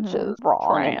McDonald's, which Mm-hmm. is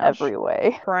wrong in Trash. every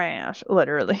way. Trash.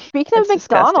 Literally. Speaking of It's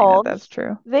disgusting that that's McDonald's,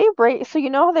 true. they break, so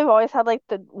you know how they've always had like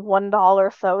the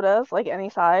 $1 sodas, like any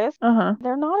size? Uh-huh.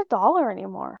 They're not a dollar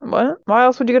anymore. What? Why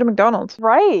else would you go to McDonald's?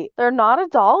 Right. They're not a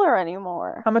dollar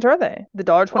anymore. How much are they? The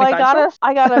dollar Well, I 25 got a stores?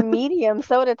 I got a medium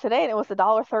soda today and it was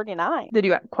 $1.39. Did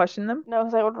you question them? No,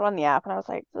 because I ordered on the app and I was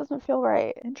like, this doesn't feel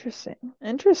right. Interesting.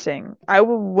 Interesting.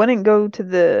 Wouldn't go to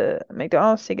the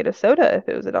McDonald's to get a soda if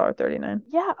it was $1.39.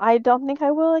 Yeah, I don't think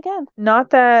I will again.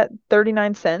 Not that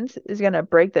 39 cents is gonna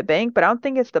break the bank, but I don't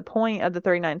think it's the point of the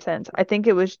 39 cents. I think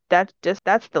it was that's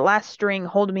the last string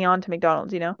holding me on to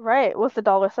McDonald's, you know? Right, with the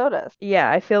dollar sodas. Yeah,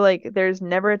 I feel like there's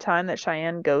never a time that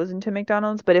Cheyenne goes into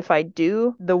McDonald's, but if I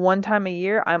do, the one time a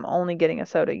year, I'm only getting a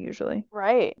soda usually.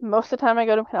 Right. Most of the time I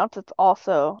go to McDonald's, it's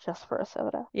also just for a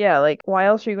soda. Yeah, like why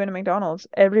else are you going to McDonald's?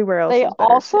 Everywhere else They is better, in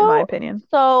my also, opinion.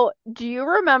 so do you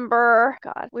remember,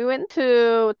 God, we went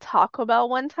to Taco Bell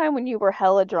one time when you were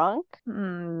hella drunk,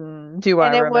 Do I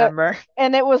and remember?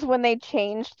 it was when they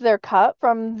changed their cup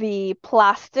from the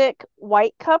plastic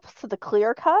white cups to the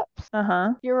clear cups.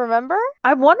 Uh-huh. You remember?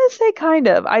 I want to say kind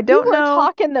of. I You don't were know.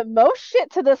 talking the most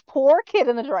shit to this poor kid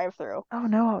in the drive-thru. Oh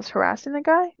no, I was harassing the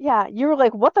guy. Yeah, you were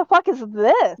like, what the fuck is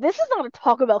this? This is not a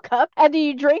Taco Bell cup. And then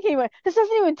you drink and you went, this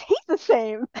doesn't even taste the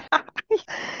same.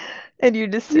 And you're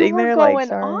just You sitting were there like, going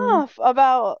sorry. off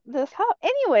about this cup.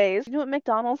 Anyways, you know what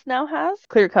McDonald's now has?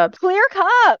 Clear cups. Clear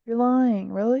cup. You're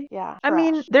lying, really? Yeah, I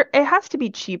mean, trash. it has to be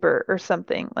cheaper or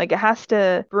something. Like it has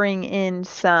to bring in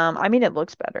some. I mean, it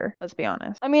looks better, let's be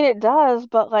honest. I mean, it does,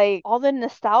 but like all the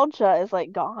nostalgia is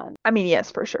like gone. I mean,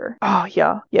 yes, for sure. Oh,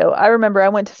 yeah. Yo, I remember I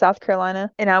went to South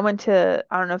Carolina and I went to,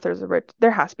 I don't know if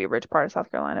there has to be a rich part of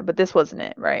South Carolina, but this wasn't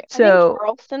it, right? I think So,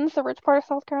 Charleston's the rich part of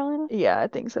South Carolina. yeah, I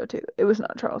think so too. It was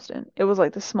not Charleston. It was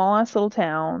like the smallest little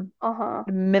town, Uh-huh.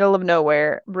 middle of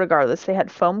nowhere. Regardless, they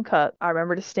had foam cup. I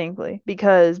remember distinctly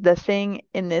because the thing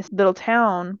in this little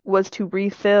town was to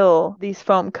refill these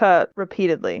foam cup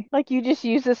repeatedly. Like you just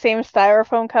use the same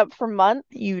styrofoam cup for months.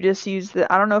 You just use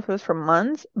I don't know if it was for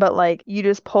months, but like you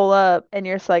just pull up and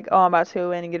you're just like, oh, I'm about to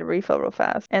go in and get a refill real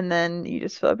fast. And then you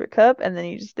just fill up your cup and then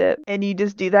you just dip. And you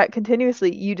just do that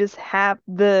continuously. You just have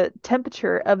the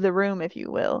temperature of the room, if you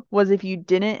will, was if you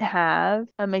didn't have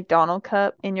a McDonald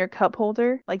cup in your cup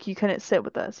holder, like you couldn't sit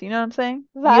with us. You know what I'm saying?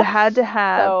 You had That's to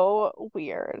have so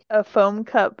weird. a foam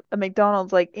cup, a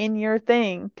McDonald's like in your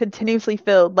thing, continuously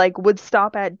filled, like would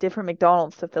stop at different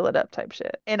McDonald's to fill it up type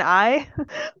shit. And I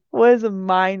was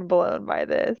mind blown by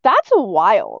this. That's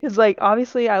wild. Because like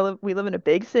obviously we live in a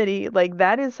big city. Like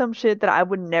that is some shit that I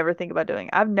would never think about doing.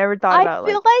 I've never thought I about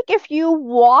feel like like if you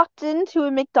walked into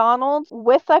a McDonald's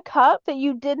with a cup that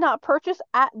you did not purchase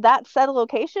at that said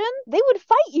location, they would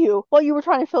fight you while you were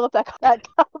trying to fill up that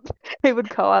cup. they would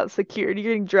call out security.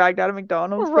 You're getting dragged out of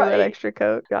McDonald's for that Right. extra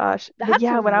Coke. Gosh. But That's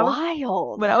yeah,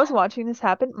 wild. when I was watching this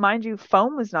happen, mind you,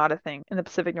 foam was not a thing in the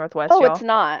Pacific Northwest, Oh, it's y'all.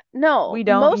 not. No, We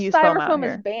don't most use foam out styrofoam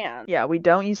is here. banned. Yeah, we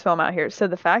don't use foam out here. So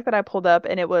the fact that I pulled up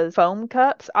and it was foam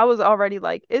cups, I was already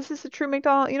like, is this a true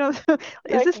McDonald's? You know, is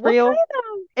Like, this what real? kind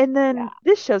of? And Yeah. then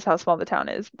this shows how small the town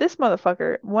is. This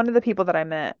motherfucker, one of the people that I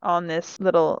met on this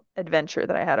little adventure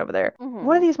that I had over there,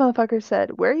 one of Hmm. these motherfuckers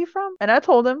said, "Where are you from?" And I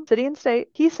told him, city and state.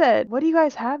 He said, "What do you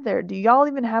guys have there? Do y'all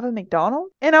even have a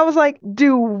McDonald's?" And I was like,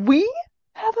 "Do we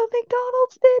have a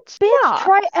McDonald's, bitch?" Bitch, Yeah.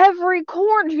 try every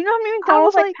corner. Do you know how many I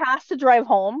was McDonald's like, pass to drive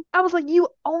home? you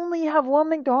only have one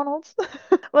McDonald's?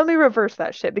 Let me reverse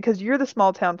that shit because you're the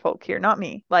small town folk here, not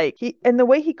me. Like and the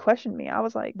way he questioned me, I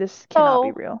was like, this cannot be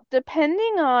So, real.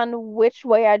 depending on which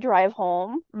way I drive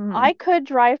home, Hmm. I could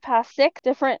drive past 6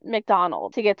 different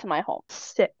McDonald's to get to my home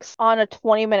Six. on a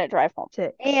 20-minute drive home.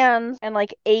 Six. And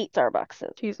like 8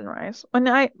 Starbuckses. Cheese and rice. When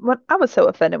I was so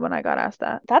offended when I got asked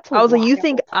that. That's I was like, you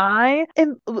think wild. I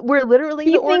am we're literally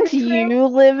He the thinks Oregon Trail? you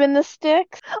live in the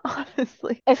sticks,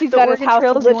 Honestly. as he's The got his Oregon house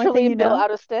Trail is the only thing literally you built know?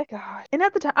 out of sticks. Gosh. And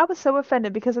at the time I was so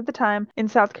offended because at the time in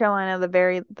South Carolina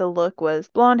the look was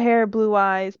blonde hair, blue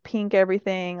eyes, pink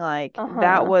everything. Like that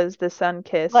Uh-huh. was the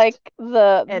sun-kissed Like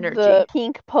the energy.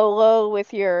 pink polo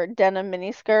with your denim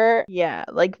miniskirt. Yeah,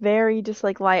 like very just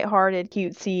like lighthearted,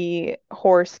 cutesy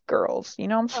horse girls. You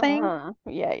know what I'm saying? Uh-huh.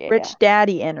 Yeah, yeah, yeah. Rich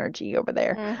daddy energy over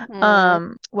there.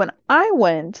 Mm-hmm. When I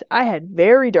went, I had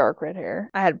very dark red hair.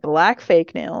 I had black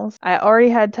fake nails. I already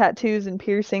had tattoos and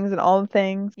piercings and all the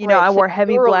things. You know, Right, I so wore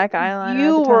heavy black eyeliner at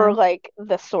you the were time. like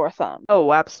the sore thumb.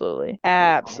 Oh, absolutely.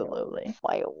 Wild, Absolutely.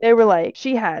 wild. They were like,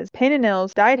 she has painted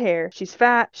nails, dyed hair, she's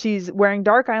fat, she's wearing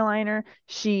dark eyeliner,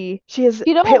 she has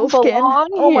You pale don't skin. belong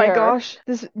Oh my here. gosh,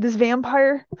 this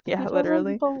vampire. He Yeah, doesn't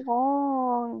literally.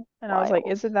 belong. And I was like,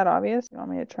 Wild. is it that obvious? You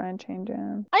want me to try and change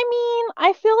him? I mean,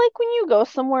 I feel like when you go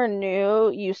somewhere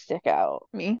new, you stick out.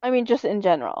 Me? I mean, just in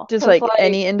general. Just 'Cause like like,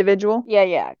 any individual? yeah,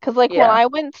 yeah. 'Cause like when Yeah. I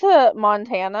went to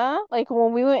Montana, like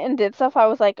when we went and did stuff, I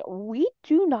was like, we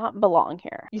do not belong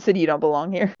here. You said you don't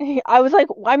belong here. I was like,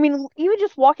 I mean, even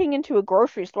just walking into a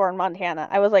grocery store in Montana,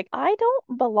 I was like, I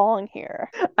don't belong here.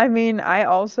 I mean, I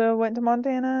also went to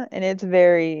Montana and it's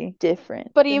very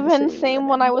different But than the even city we same live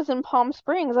when I in. was in Palm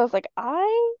Springs, I was like,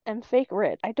 I am fake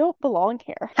rich. I don't belong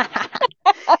here.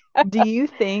 Do you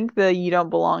think the you don't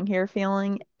belong here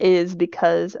feeling is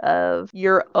because of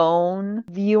your own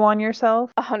view on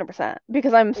yourself? 100%.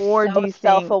 Because I'm Or do so you think,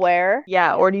 self-aware. yeah,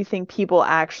 Yeah. or do you think people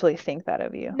actually think that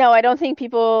of you? No, I don't think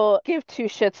people give two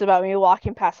shits about me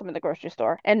walking past them in the grocery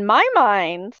store. In my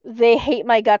mind, they hate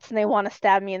my guts and they want to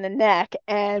stab me in the neck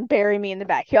and bury me in the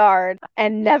backyard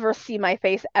and never see my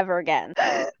face ever again.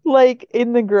 Like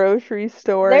in the grocery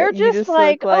store, They're you just just look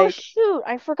like, oh like shoot,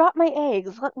 I forgot my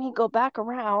eggs. Let me go back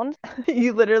around.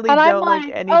 you literally And I'm don't look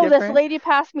like, any oh, this different. lady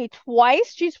passed me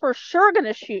twice. She's for sure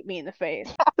gonna shoot me in the face.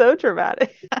 So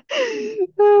dramatic.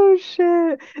 Oh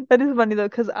shit. That is funny though,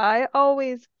 because I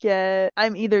always get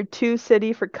I'm either too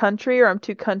city for country or I'm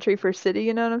too country for city,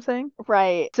 you know what I'm saying?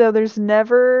 Right. So there's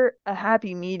never a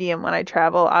happy medium when I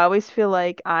travel. I always feel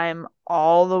like I'm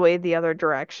all the way the other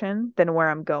direction than where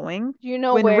I'm going. Do you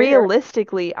know When where you're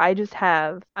realistically,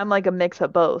 I'm like a mix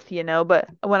of both, you know? But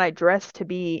when I dress to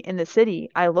be in the city,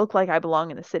 I look like I belong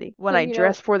in the city. When so I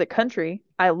dress for the country,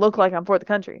 I look like I'm for the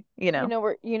country, you know?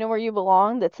 you know where you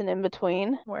belong that's an in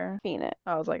between? Where Phoenix.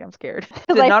 I was like, I'm scared.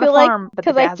 Because I Not a feel like farm, but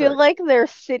the because I feel desert. like their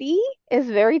city is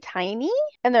very tiny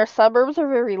and their suburbs are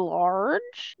very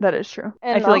large That is true. I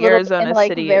and feel a like little bit and Arizona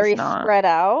like City is very not. spread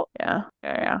out. Yeah,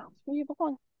 yeah, yeah. That's where you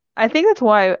belong. I think that's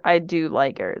why I do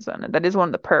like Arizona. That is one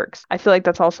of the perks. I feel like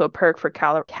that's also a perk for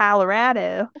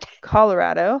Colorado.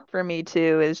 Colorado for me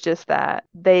too is just that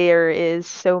there is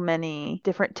so many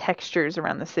different textures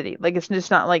around the city. Like it's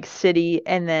just not like city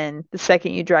and then the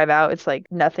second you drive out it's like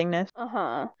nothingness.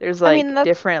 Uh-huh. There's I mean like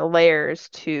different layers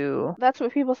to that's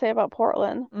what people say about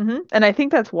Portland. And I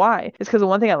think that's why. It's because the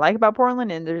one thing I like about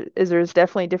Portland and there's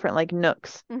definitely different like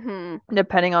nooks Mm-hmm.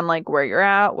 depending on like where you're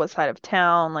at, what side of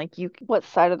town, like you What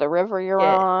side of the river you're get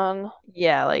on.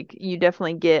 yeah, like you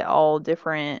definitely get all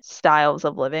different styles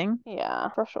of living. Yeah,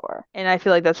 for sure. And I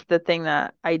feel like that's the thing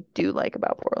that I do like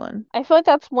about Portland. I feel like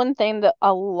that's one thing that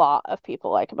a lot of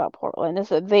people like about Portland is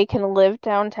that they can live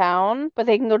downtown, but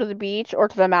they can go to the beach or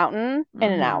to the mountain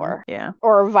in an hour, Yeah.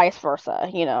 or vice versa,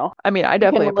 you know. I mean, I You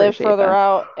definitely can live appreciate further that.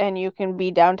 out and you can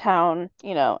be downtown,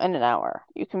 you know, in an hour.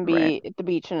 You can Right. be at the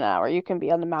beach in an hour. You can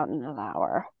be on the mountain in an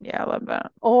hour. Yeah, I love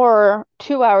that. Or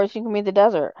 2 hours you can be in the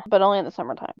desert, but only in the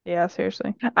summertime. Yeah,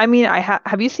 seriously. I mean,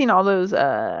 have you seen all those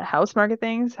house market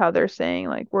things? How they're saying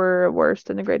like we're worse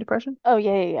than the Great Depression? Oh,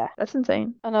 yeah, yeah, yeah. That's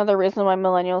insane. Another reason why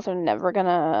millennials are never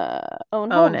gonna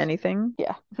own Own homes. anything.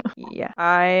 Yeah. Yeah.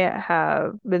 I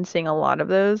have been seeing a lot of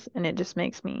those and it just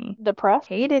makes me Depressed?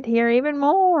 hate it here even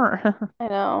more. I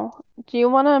know. Do you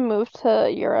want to move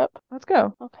to Europe? Let's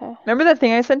go. Okay. Remember that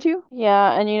thing I sent you?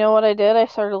 Yeah, and you know what I did? I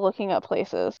started looking up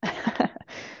places.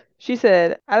 She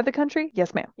said, out of the country?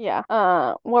 Yes, ma'am. Yeah.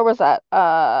 Where was that?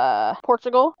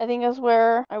 Portugal, I think is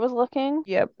where I was looking.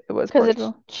 Yep, it was Because it's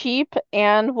Portugal. cheap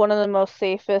and one of the most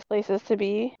safest places to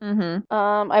be. Mm-hmm.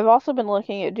 I've also been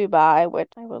looking at Dubai, which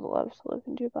I would love to live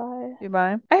in Dubai.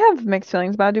 Dubai. I have mixed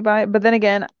feelings about Dubai, but then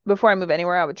again, before I move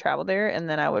anywhere, I would travel there and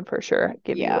then I would for sure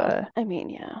give you Yeah. I mean,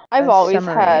 yeah. a summary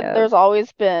of There's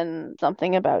always been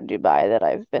something about Dubai that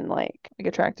I've been like, like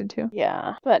attracted to.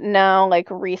 yeah. But now, like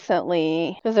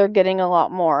recently, because they're getting a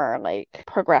lot more like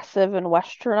progressive and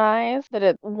westernized, that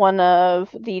it's one of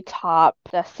the top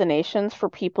destinations for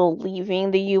people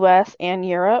leaving the US and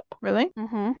Europe. Really?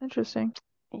 Mm-hmm. Interesting.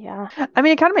 Yeah. I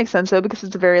mean, it kind of makes sense though because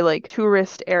it's a very like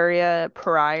tourist area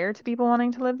prior to people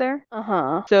wanting to live there.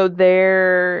 Uh-huh. So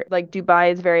they're like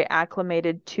Dubai is very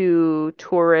acclimated to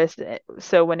tourists.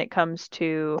 So when it comes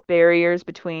to barriers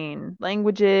between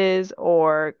languages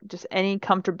or just any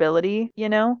comfortability,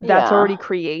 that's Yeah. already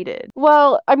created.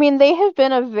 Well, I mean, they have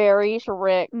been a very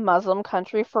strict Muslim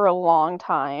country for a long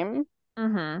time,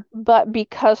 Mm-hmm. but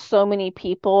because so many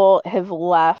people have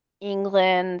left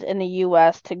England and the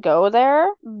US to go there,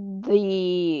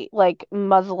 the like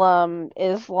Muslim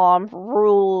Islam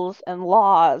rules and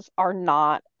laws are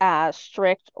not as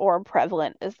strict or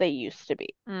prevalent as they used to be.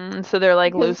 So they're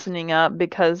like Because, loosening up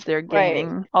because they're right,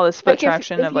 gaining all this foot like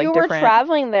traction if of like you were different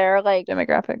traveling there, like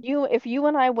demographic. if you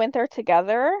and I went there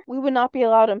together, we would not be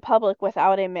allowed in public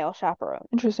without a male chaperone.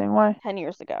 Interesting. Why? 10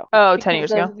 years ago Oh, 10 because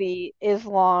years ago. of the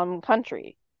Islam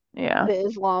country, Yeah. the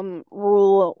Islam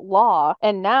rule law.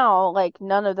 And now like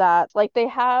none of that. Like they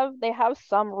have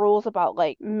some rules about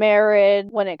like marriage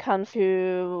when it comes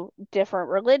to different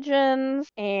religions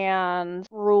and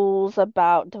rules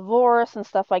about divorce and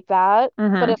stuff like that. But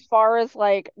Mm-hmm. as far as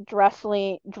like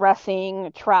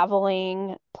dressing,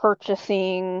 traveling,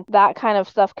 purchasing, that kind of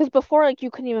stuff, because before like you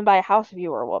couldn't even buy a house if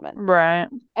you were a woman. Right.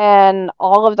 And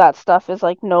all of that stuff is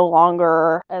like no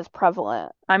longer as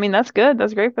prevalent. I mean, that's good.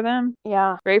 That's great for them.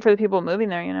 Yeah, Great for the people moving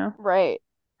there. right.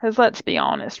 Because let's be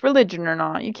honest, religion or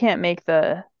not, you can't make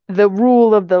the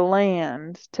rule of the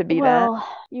land to be that. Well,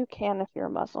 you can if you're a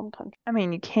Muslim country, I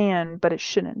mean, you can, but it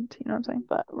shouldn't. You know what I'm saying?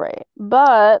 but right.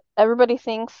 But everybody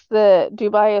thinks that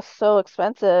Dubai is so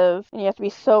expensive and you have to be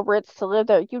so rich to live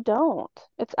there. You don't.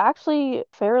 It's actually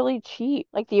fairly cheap.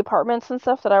 Like the apartments and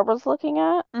stuff that I was looking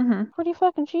at, Mm-hmm. pretty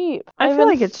fucking cheap. I feel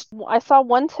like it's I saw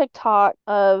one TikTok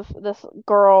of this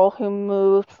girl who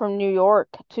moved from New York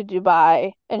to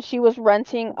Dubai and she was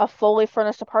renting a fully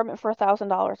furnished apartment for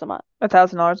 $1,000 a month.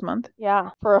 $1,000 a month. Yeah,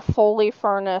 for a fully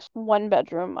furnished one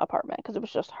bedroom apartment because it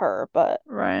was just her. But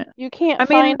Right. you can't I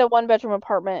mean, find a one bedroom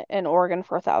apartment in Oregon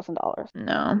for $1,000.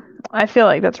 no. I feel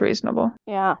like that's reasonable.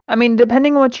 Yeah, I mean,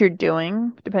 depending on what you're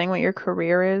doing, depending what your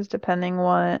career is, depending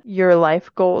what your life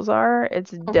goals are,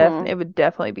 it would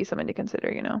definitely be something to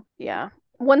consider. yeah.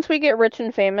 Once we get rich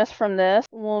and famous from this,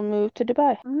 we'll move to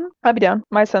Dubai. I'd be down.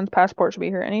 My son's passport should be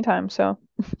here anytime, so.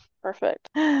 Perfect.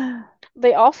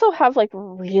 They also have like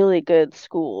really good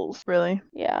schools. Really?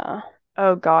 Yeah.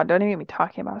 Oh God, don't even get me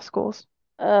talking about schools.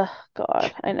 Ugh,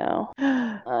 God, I know.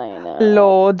 I know.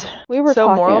 Lord. We were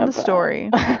So moral talking of the about story.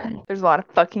 There's a lot of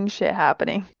fucking shit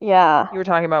happening. Yeah, You were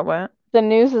talking about what? the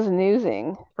news is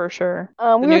newsing. For sure.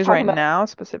 The The news right now,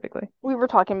 specifically. we were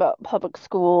talking about public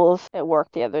schools at work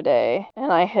the other day,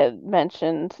 and I had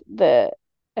mentioned that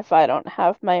if I don't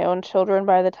have my own children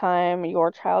by the time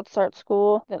your child starts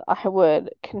school, that I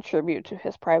would contribute to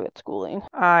his private schooling.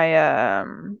 I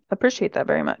appreciate that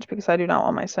very much because I do not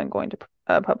want my son going to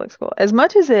public school. As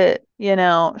much as it,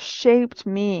 shaped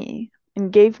me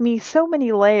and gave me so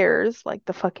many layers, like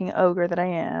the fucking ogre that I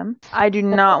am. I do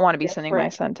not So want to be sending my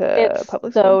different. son to It's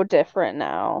public school. so different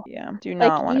now. Yeah, do Like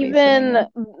not want to be sending even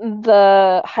him.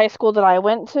 the high school that I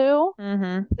went to,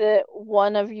 Mm-hmm. that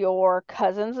one of your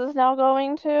cousins is now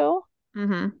going to,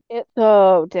 Mm-hmm. it's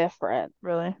so different.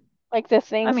 Really? Like the I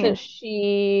things that mean,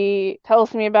 she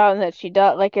tells me about and that she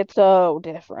does, like it's so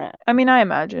different. I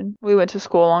imagine. We went to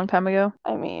school a long time ago.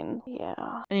 I mean,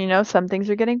 yeah. And some things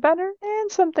are getting better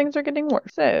and some things are getting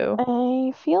worse. So,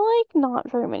 I feel like not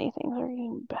very many things are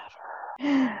getting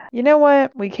better. you know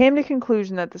what? We came to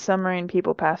conclusion that the submarine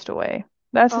people passed away.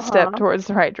 That's a step Uh-huh. towards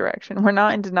the right direction. We're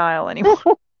not in denial anymore.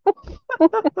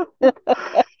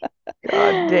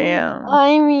 God damn.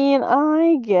 I mean,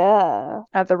 I guess.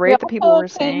 At the We rate that people also were came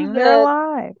saying they're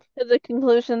alive. to the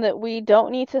conclusion that we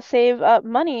don't need to save up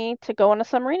money to go on a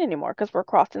submarine anymore because we're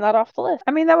crossing that off the list.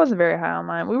 I mean, that wasn't very high on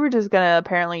mine. We were just gonna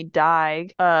apparently die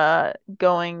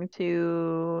going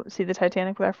to see the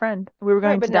Titanic with our friend. We were Right,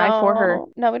 going but to die for her.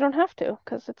 no, we don't have to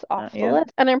because it's off the Yeah.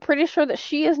 list. And I'm pretty sure that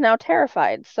she is now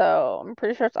terrified, so I'm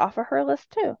pretty sure it's off of her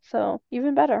list too. So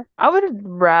even better. I would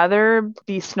rather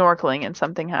be snorkeling and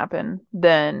something happen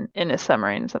than in a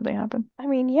submarine and something happen. I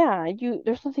mean, yeah,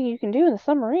 there's nothing you can do in the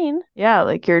submarine. Yeah,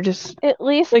 like you're just At like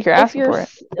least you're if asking you're for it.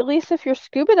 at least if you're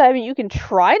scuba diving, you can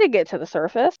try to get to the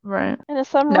surface. Right. In a That was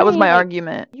submarine, my like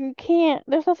argument. you can't.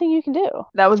 There's nothing you can do.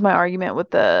 That was my argument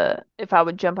with the if I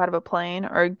would jump out of a plane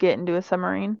or get into a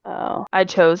submarine. Oh, I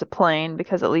chose a plane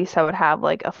because at least I would have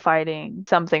like a fighting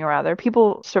something or other.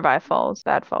 People survive falls,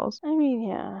 bad falls. I mean,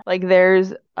 yeah. Like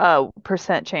there's a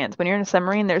percent chance. When you're in a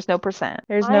submarine, there's no percent.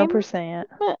 There's no I'm percent.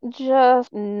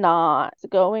 just not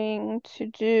going to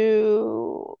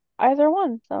do either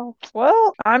one. So,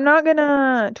 Well, I'm not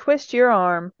gonna twist your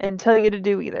arm and tell you to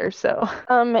do either, so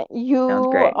sounds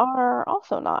you great. are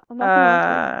also not. I'm not gonna let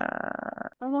you. Uh,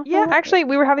 I'm not yeah, gonna let you. actually,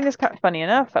 we were having this, funny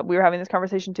enough, we were having this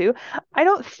conversation too. I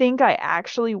don't think I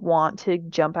actually want to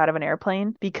jump out of an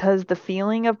airplane because the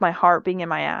feeling of my heart being in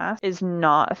my ass is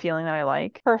not a feeling that I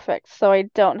like. Perfect. So I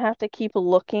don't have to keep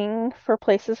looking for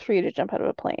places for you to jump out of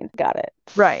a plane. Got it.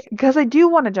 Right, because I do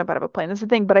want to jump out of a plane. That's the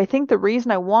thing. But I think the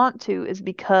reason I want to is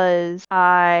because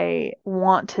I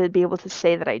want to be able to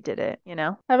say that I did it, you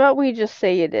know? How about we just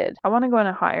say you did? I want to go in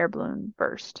a hot air balloon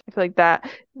first. I feel like that,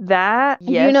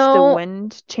 You yes, the know,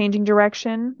 wind changing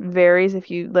direction varies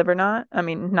if you live or not. I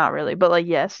mean, not really, but like,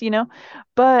 yes,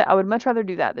 But I would much rather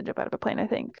do that than jump out of a plane, I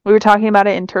think. We were talking about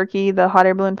it in Turkey, the hot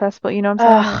air balloon festival, you know what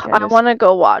I'm saying? Like, I want to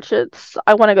go watch it.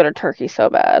 I want to go to Turkey so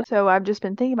bad. so I've just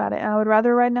been thinking about it. I would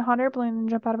rather ride in a hot air balloon than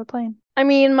jump out of a plane. I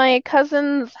mean, my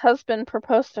cousin's husband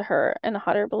proposed to her in a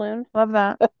hot air balloon. Love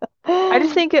that. I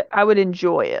just think I would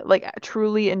enjoy it, like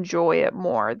truly enjoy it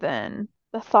more than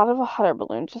The thought of a hot air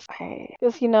balloon because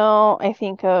I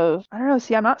think of, I don't know.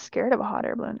 See, I'm not scared of a hot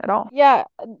air balloon at all. yeah,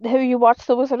 have you watched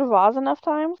The Wizard of Oz enough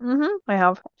times? I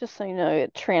have. Just so you know,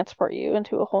 it transport you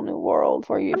into a whole new world.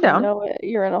 For you, I'm if you down. know it,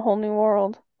 you're in a whole new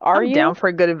world. Are I'm down you? for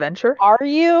a good adventure. Are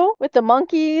you? With the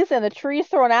monkeys and the trees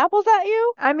throwing apples at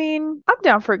you? I mean, I'm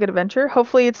down for a good adventure.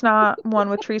 Hopefully, it's not one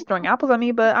with trees throwing apples at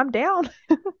me, but I'm down.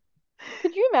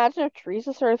 Could you imagine if trees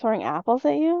just started throwing apples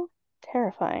at you?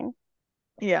 Terrifying.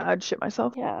 Yeah, I'd shit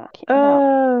myself. Yeah. No.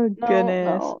 Oh, No,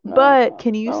 goodness. no, no, But no,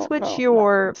 can you no, switch no, no.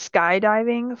 your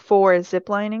skydiving for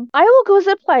ziplining? I will go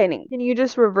ziplining. Can you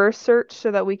just reverse search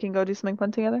so that we can go do something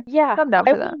fun together? Yeah, I'm down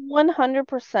I for will that.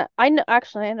 100%. I know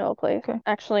a place. Okay.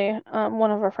 Actually,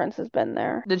 one of our friends has been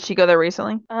there. Did she go there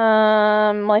recently?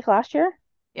 Like last year,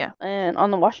 Yeah. and on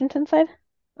the Washington side.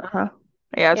 Uh-huh.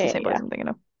 Yeah, it's Yeah, the yeah, same place I'm thinking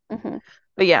of. yeah.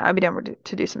 But yeah, I'd be down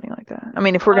to do something like that. I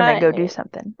mean, if we're gonna go do I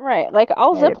something, Right, like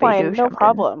I'll let zip it be line, do no something.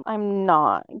 problem. I'm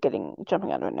not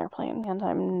jumping out of an airplane, and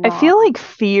I'm I not. feel like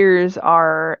fears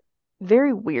are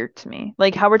very weird to me.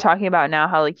 Like how we're talking about now,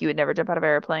 how like you would never jump out of an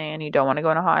airplane, you don't want to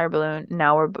go in a hot air balloon.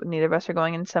 Now neither of us are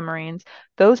going in submarines.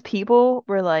 Those people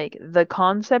were like the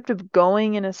concept of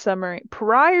going in a submarine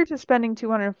prior to spending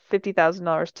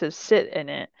 $250,000 to sit in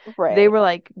it. They Right. were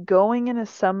like going in a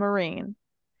submarine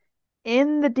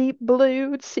in the deep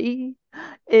blue sea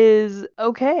is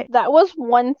okay. That was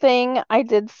one thing I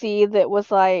did see that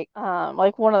was like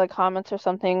one of the comments or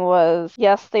something was,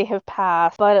 yes, they have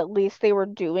passed, but at least they were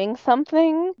doing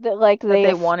something that like That they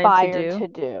they wanted to aspired do. to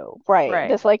do. Right. Right.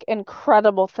 This like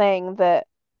incredible thing that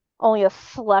only a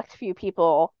select few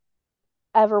people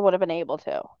ever would have been able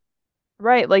to.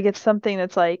 Right. Like it's something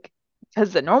that's like,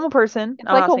 because the normal person, It's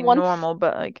I'm like not saying normal,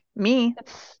 but like me,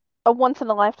 it's a once in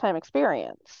a lifetime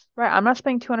experience. right? I'm not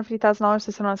spending $250,000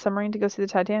 to sit on a submarine to go see the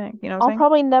Titanic. You know what I'm I'll saying?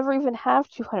 probably never even have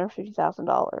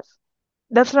 $250,000.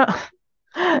 That's not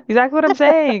exactly what I'm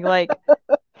saying. Like,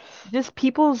 just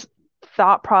people's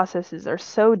thought processes are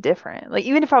so different. Like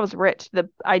even if I was rich, the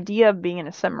idea of being in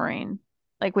a submarine,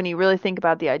 like when you really think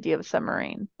about the idea of a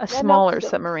submarine, a Yeah, nope, smaller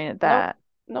six. submarine at Nope, that,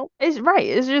 nope. is right.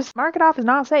 It's just mark it off as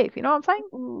not safe. You know what I'm saying?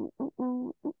 Mm-mm,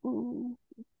 mm-mm, mm-mm.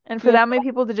 And for You that many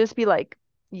people to just be like,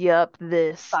 "Yup,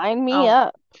 this," sign me um,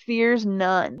 up. fears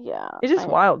none. Yeah, It's just I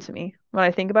wild to me when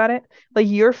I think about it. Like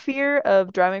your fear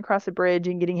of driving across a bridge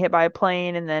and getting hit by a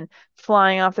plane and then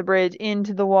flying off the bridge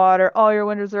into the water, all your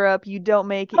windows are up, you don't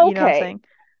make it, you know what I'm okay. saying?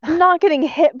 Not getting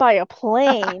hit by a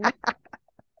plane,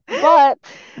 but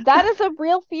that is a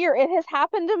real fear. It has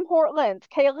happened in Portland.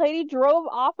 Kay Lady drove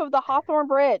off of the Hawthorne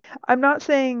Bridge. I'm not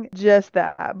saying just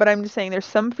that, but I'm just saying there's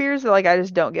some fears that like I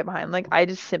just don't get behind. Like I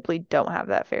just simply don't have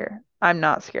that fear. I'm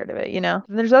not scared of it, you know?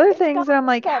 And there's other It's things that I'm gotten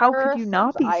like, how could better you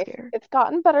since not be I scared? it's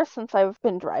gotten better since I've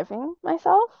been driving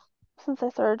myself, since I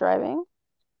started driving.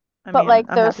 I But mean, like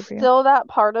I'm there's happy for you. still that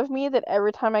part of me that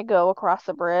every time I go across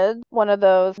a bridge, one of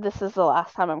those, this is the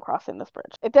last time I'm crossing this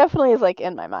bridge. It definitely is like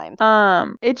in my mind.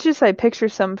 It's just I picture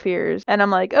some fears and I'm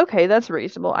like, okay, that's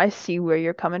reasonable. I see where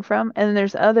you're coming from. And then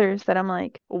there's others that I'm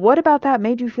like, what about that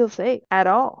made you feel safe at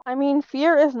all? I mean,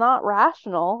 fear is not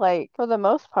rational, like for the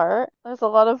most part. There's a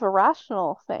lot of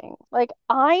irrational things. Like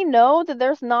I know that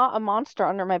there's not a monster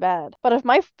under my bed, but if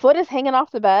my foot is hanging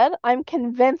off the bed, I'm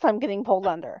convinced I'm getting pulled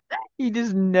under. You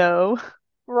just know.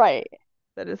 Right.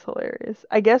 That is hilarious.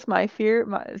 I guess my fear,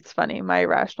 it's funny, my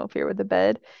irrational fear with the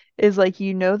bed is like,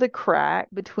 you know, the crack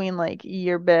between like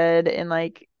your bed and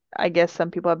like, I guess some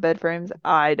people have bed frames.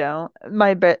 I don't.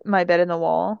 My bed in the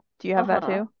wall. Do you have that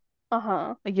Uh-huh. too?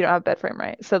 Uh-huh. Like you don't have a bed frame,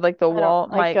 right? So like the I don't wall,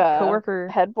 like my coworker,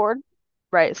 headboard.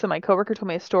 right? So my coworker told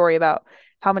me a story about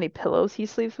how many pillows he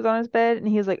sleeps with on his bed, and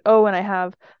he was like, "Oh, and I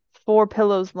have 4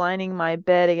 pillows lining my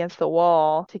bed against the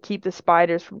wall to keep the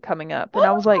spiders from coming up." And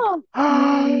I was like,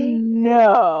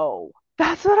 No.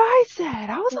 That's what I said.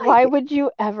 I was Why like, would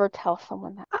you ever tell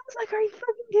someone that? are you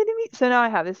fucking kidding me? So now I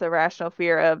have this irrational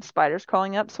fear of spiders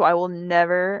crawling up, so I will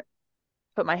never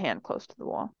put my hand close to the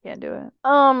wall. Can't do it.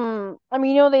 I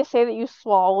mean, they say that you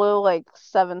swallow like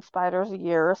 7 spiders a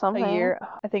year or A something. year.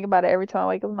 I think about it every time I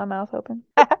wake up with my mouth open.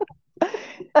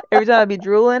 Every time I be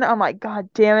drooling, I'm like, God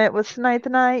damn it, what's tonight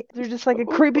tonight? There's just like a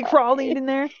creepy crawly Why? in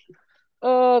there.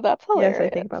 Oh, that's Yes, I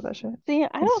hilarious. think about that shit. See, I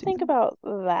It's don't think stupid. about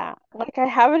that. Like I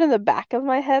have it in the back of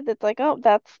my head that's like, oh,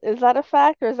 is that a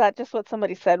fact or is that just what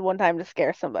somebody said one time to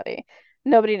scare somebody?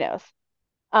 Nobody knows.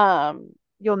 Um,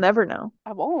 You'll never know.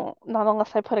 I won't. Not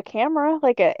unless I put a camera,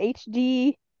 like a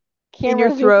HD In your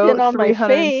camera zoomed in throat on my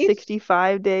face.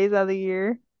 365 days out of the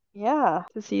year Yeah.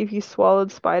 to see if you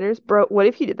swallowed spiders. Bro, what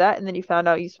if you did that and then you found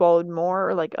out you swallowed more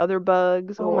or like other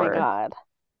bugs Oh my or God.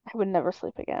 I would never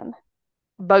sleep again.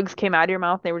 bugs came out of your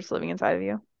mouth and they were just living inside of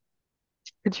you?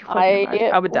 Could you fucking imagine?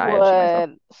 I I would die. I'd shit myself.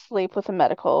 would sleep with a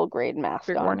medical grade mask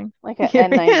Trigger on, warning. like an Yeah.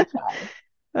 N95.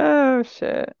 Oh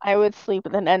shit. I would sleep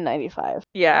with an N95.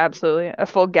 Yeah, absolutely. A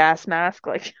full gas mask,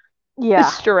 like Yeah.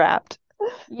 strapped.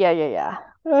 Yeah, yeah, yeah.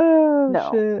 Oh No.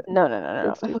 shit. No, no, no, no,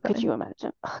 That's no. too Could funny. you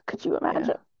imagine? Could you Yeah.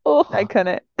 imagine? I Oh.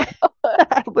 couldn't. Could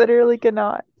I literally could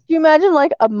not. you imagine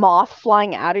like a moth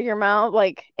flying out of your mouth,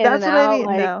 like in and That's what I out, mean.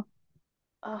 like, No,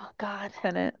 oh God.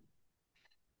 couldn't.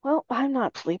 Well, I'm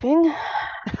not sleeping.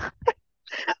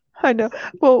 I know.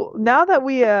 Well, now that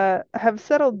we have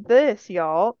settled this,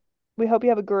 y'all, we hope you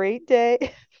have a great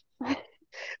day.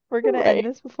 We're gonna end Right.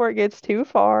 this before it gets too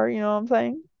far, you know what I'm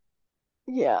saying?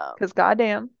 Yeah. Because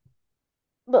goddamn,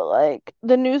 But like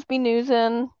the news be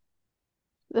newsing,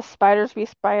 the spiders be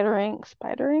spidering.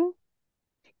 Spidering?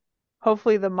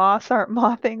 hopefully the moths aren't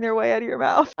mothing their way out of your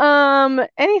mouth.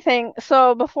 Anything.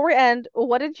 So before we end,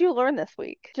 what did you learn this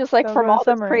week? Just like Don't go from in a all these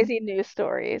submarine. crazy news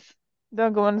stories.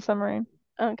 Don't go in a submarine.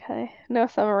 Okay. No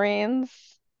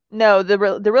submarines. No, the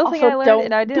real thing Also, I learned,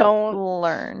 and I didn't don't.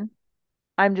 learn.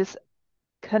 I'm just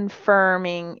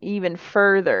confirming even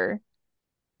further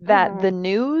that Mhm. the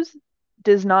news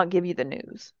does not give you the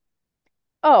news.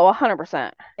 Oh,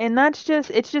 100%. And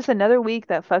it's just another week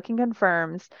that fucking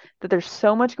confirms that there's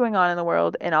so much going on in the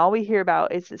world, and all we hear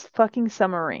about is this fucking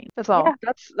submarine. That's Yeah, all.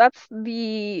 that's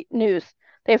the news.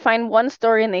 They find one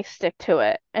story and they stick to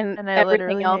it, and And I everything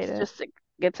literally hate else it just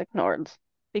gets ignored.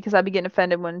 because I be getting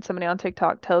offended when somebody on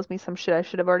TikTok tells me some shit I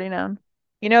should have already known.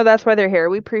 You know, that's why they're here.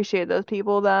 We appreciate those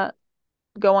people that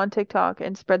go on TikTok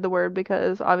and spread the word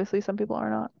because obviously some people are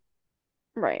not.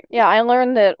 Right. Yeah, I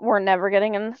learned that we're never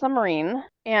getting in the submarine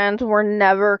and we're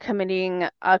never committing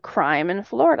a crime in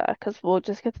Florida because we'll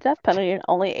just get the death penalty and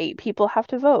only 8 people have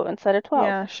to vote instead of 12.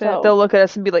 Yeah, shit. So, They'll look at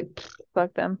us and be like, "Pfft,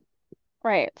 fuck them."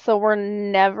 right. So we're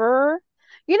never,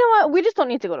 you know what? We just don't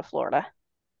need to go to Florida.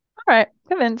 All right,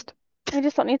 convinced. We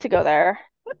just don't need to go there.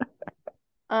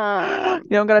 You Um,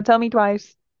 don't gotta tell me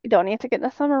twice. We don't need to get in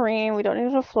a submarine. We don't need to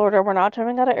go to Florida. We're not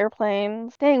jumping out of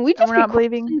airplanes. Dang, And we're not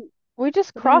believing we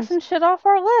just the news. crossing shit off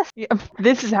our list. Yeah,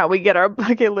 this is how we get our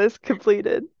bucket list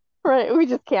completed. Right, we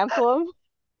just cancel them.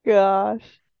 Gosh.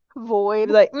 Void.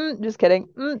 Like, just kidding.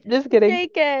 Just kidding.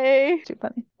 JK. Too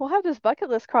funny. We'll have this bucket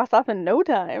list crossed off in no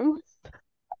time.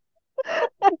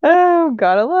 Oh,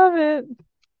 gotta love it.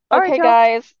 All right, Okay,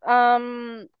 y'all.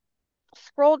 guys.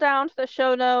 Scroll down to the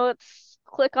show notes,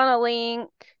 click on a link,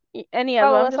 any of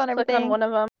Follow them, us just on click on everything. one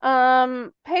of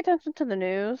them. Pay attention to the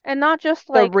news and not just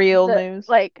The like real news.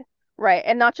 right,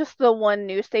 and not just the one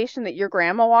news station that your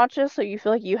grandma watches, so you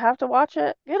feel like you have to watch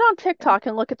it. Get on Yeah. TikTok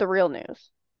and look at the real news.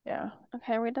 Yeah.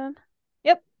 Okay, are we done?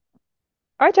 Yep.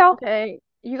 All right, y'all. Okay,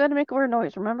 you gotta make a weird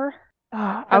noise, remember?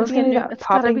 I Gotta was be a gonna do new, that it's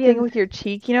gotta popping be a, thing with your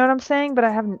cheek, you know what I'm saying? But I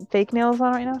have fake nails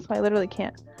on right now, so I literally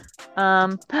can't.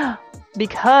 Um,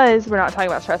 because we're not talking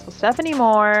about stressful stuff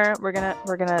anymore, we're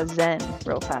gonna zen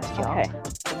real fast, y'all. okay.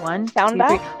 One, Sound two,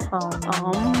 three.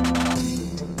 bath?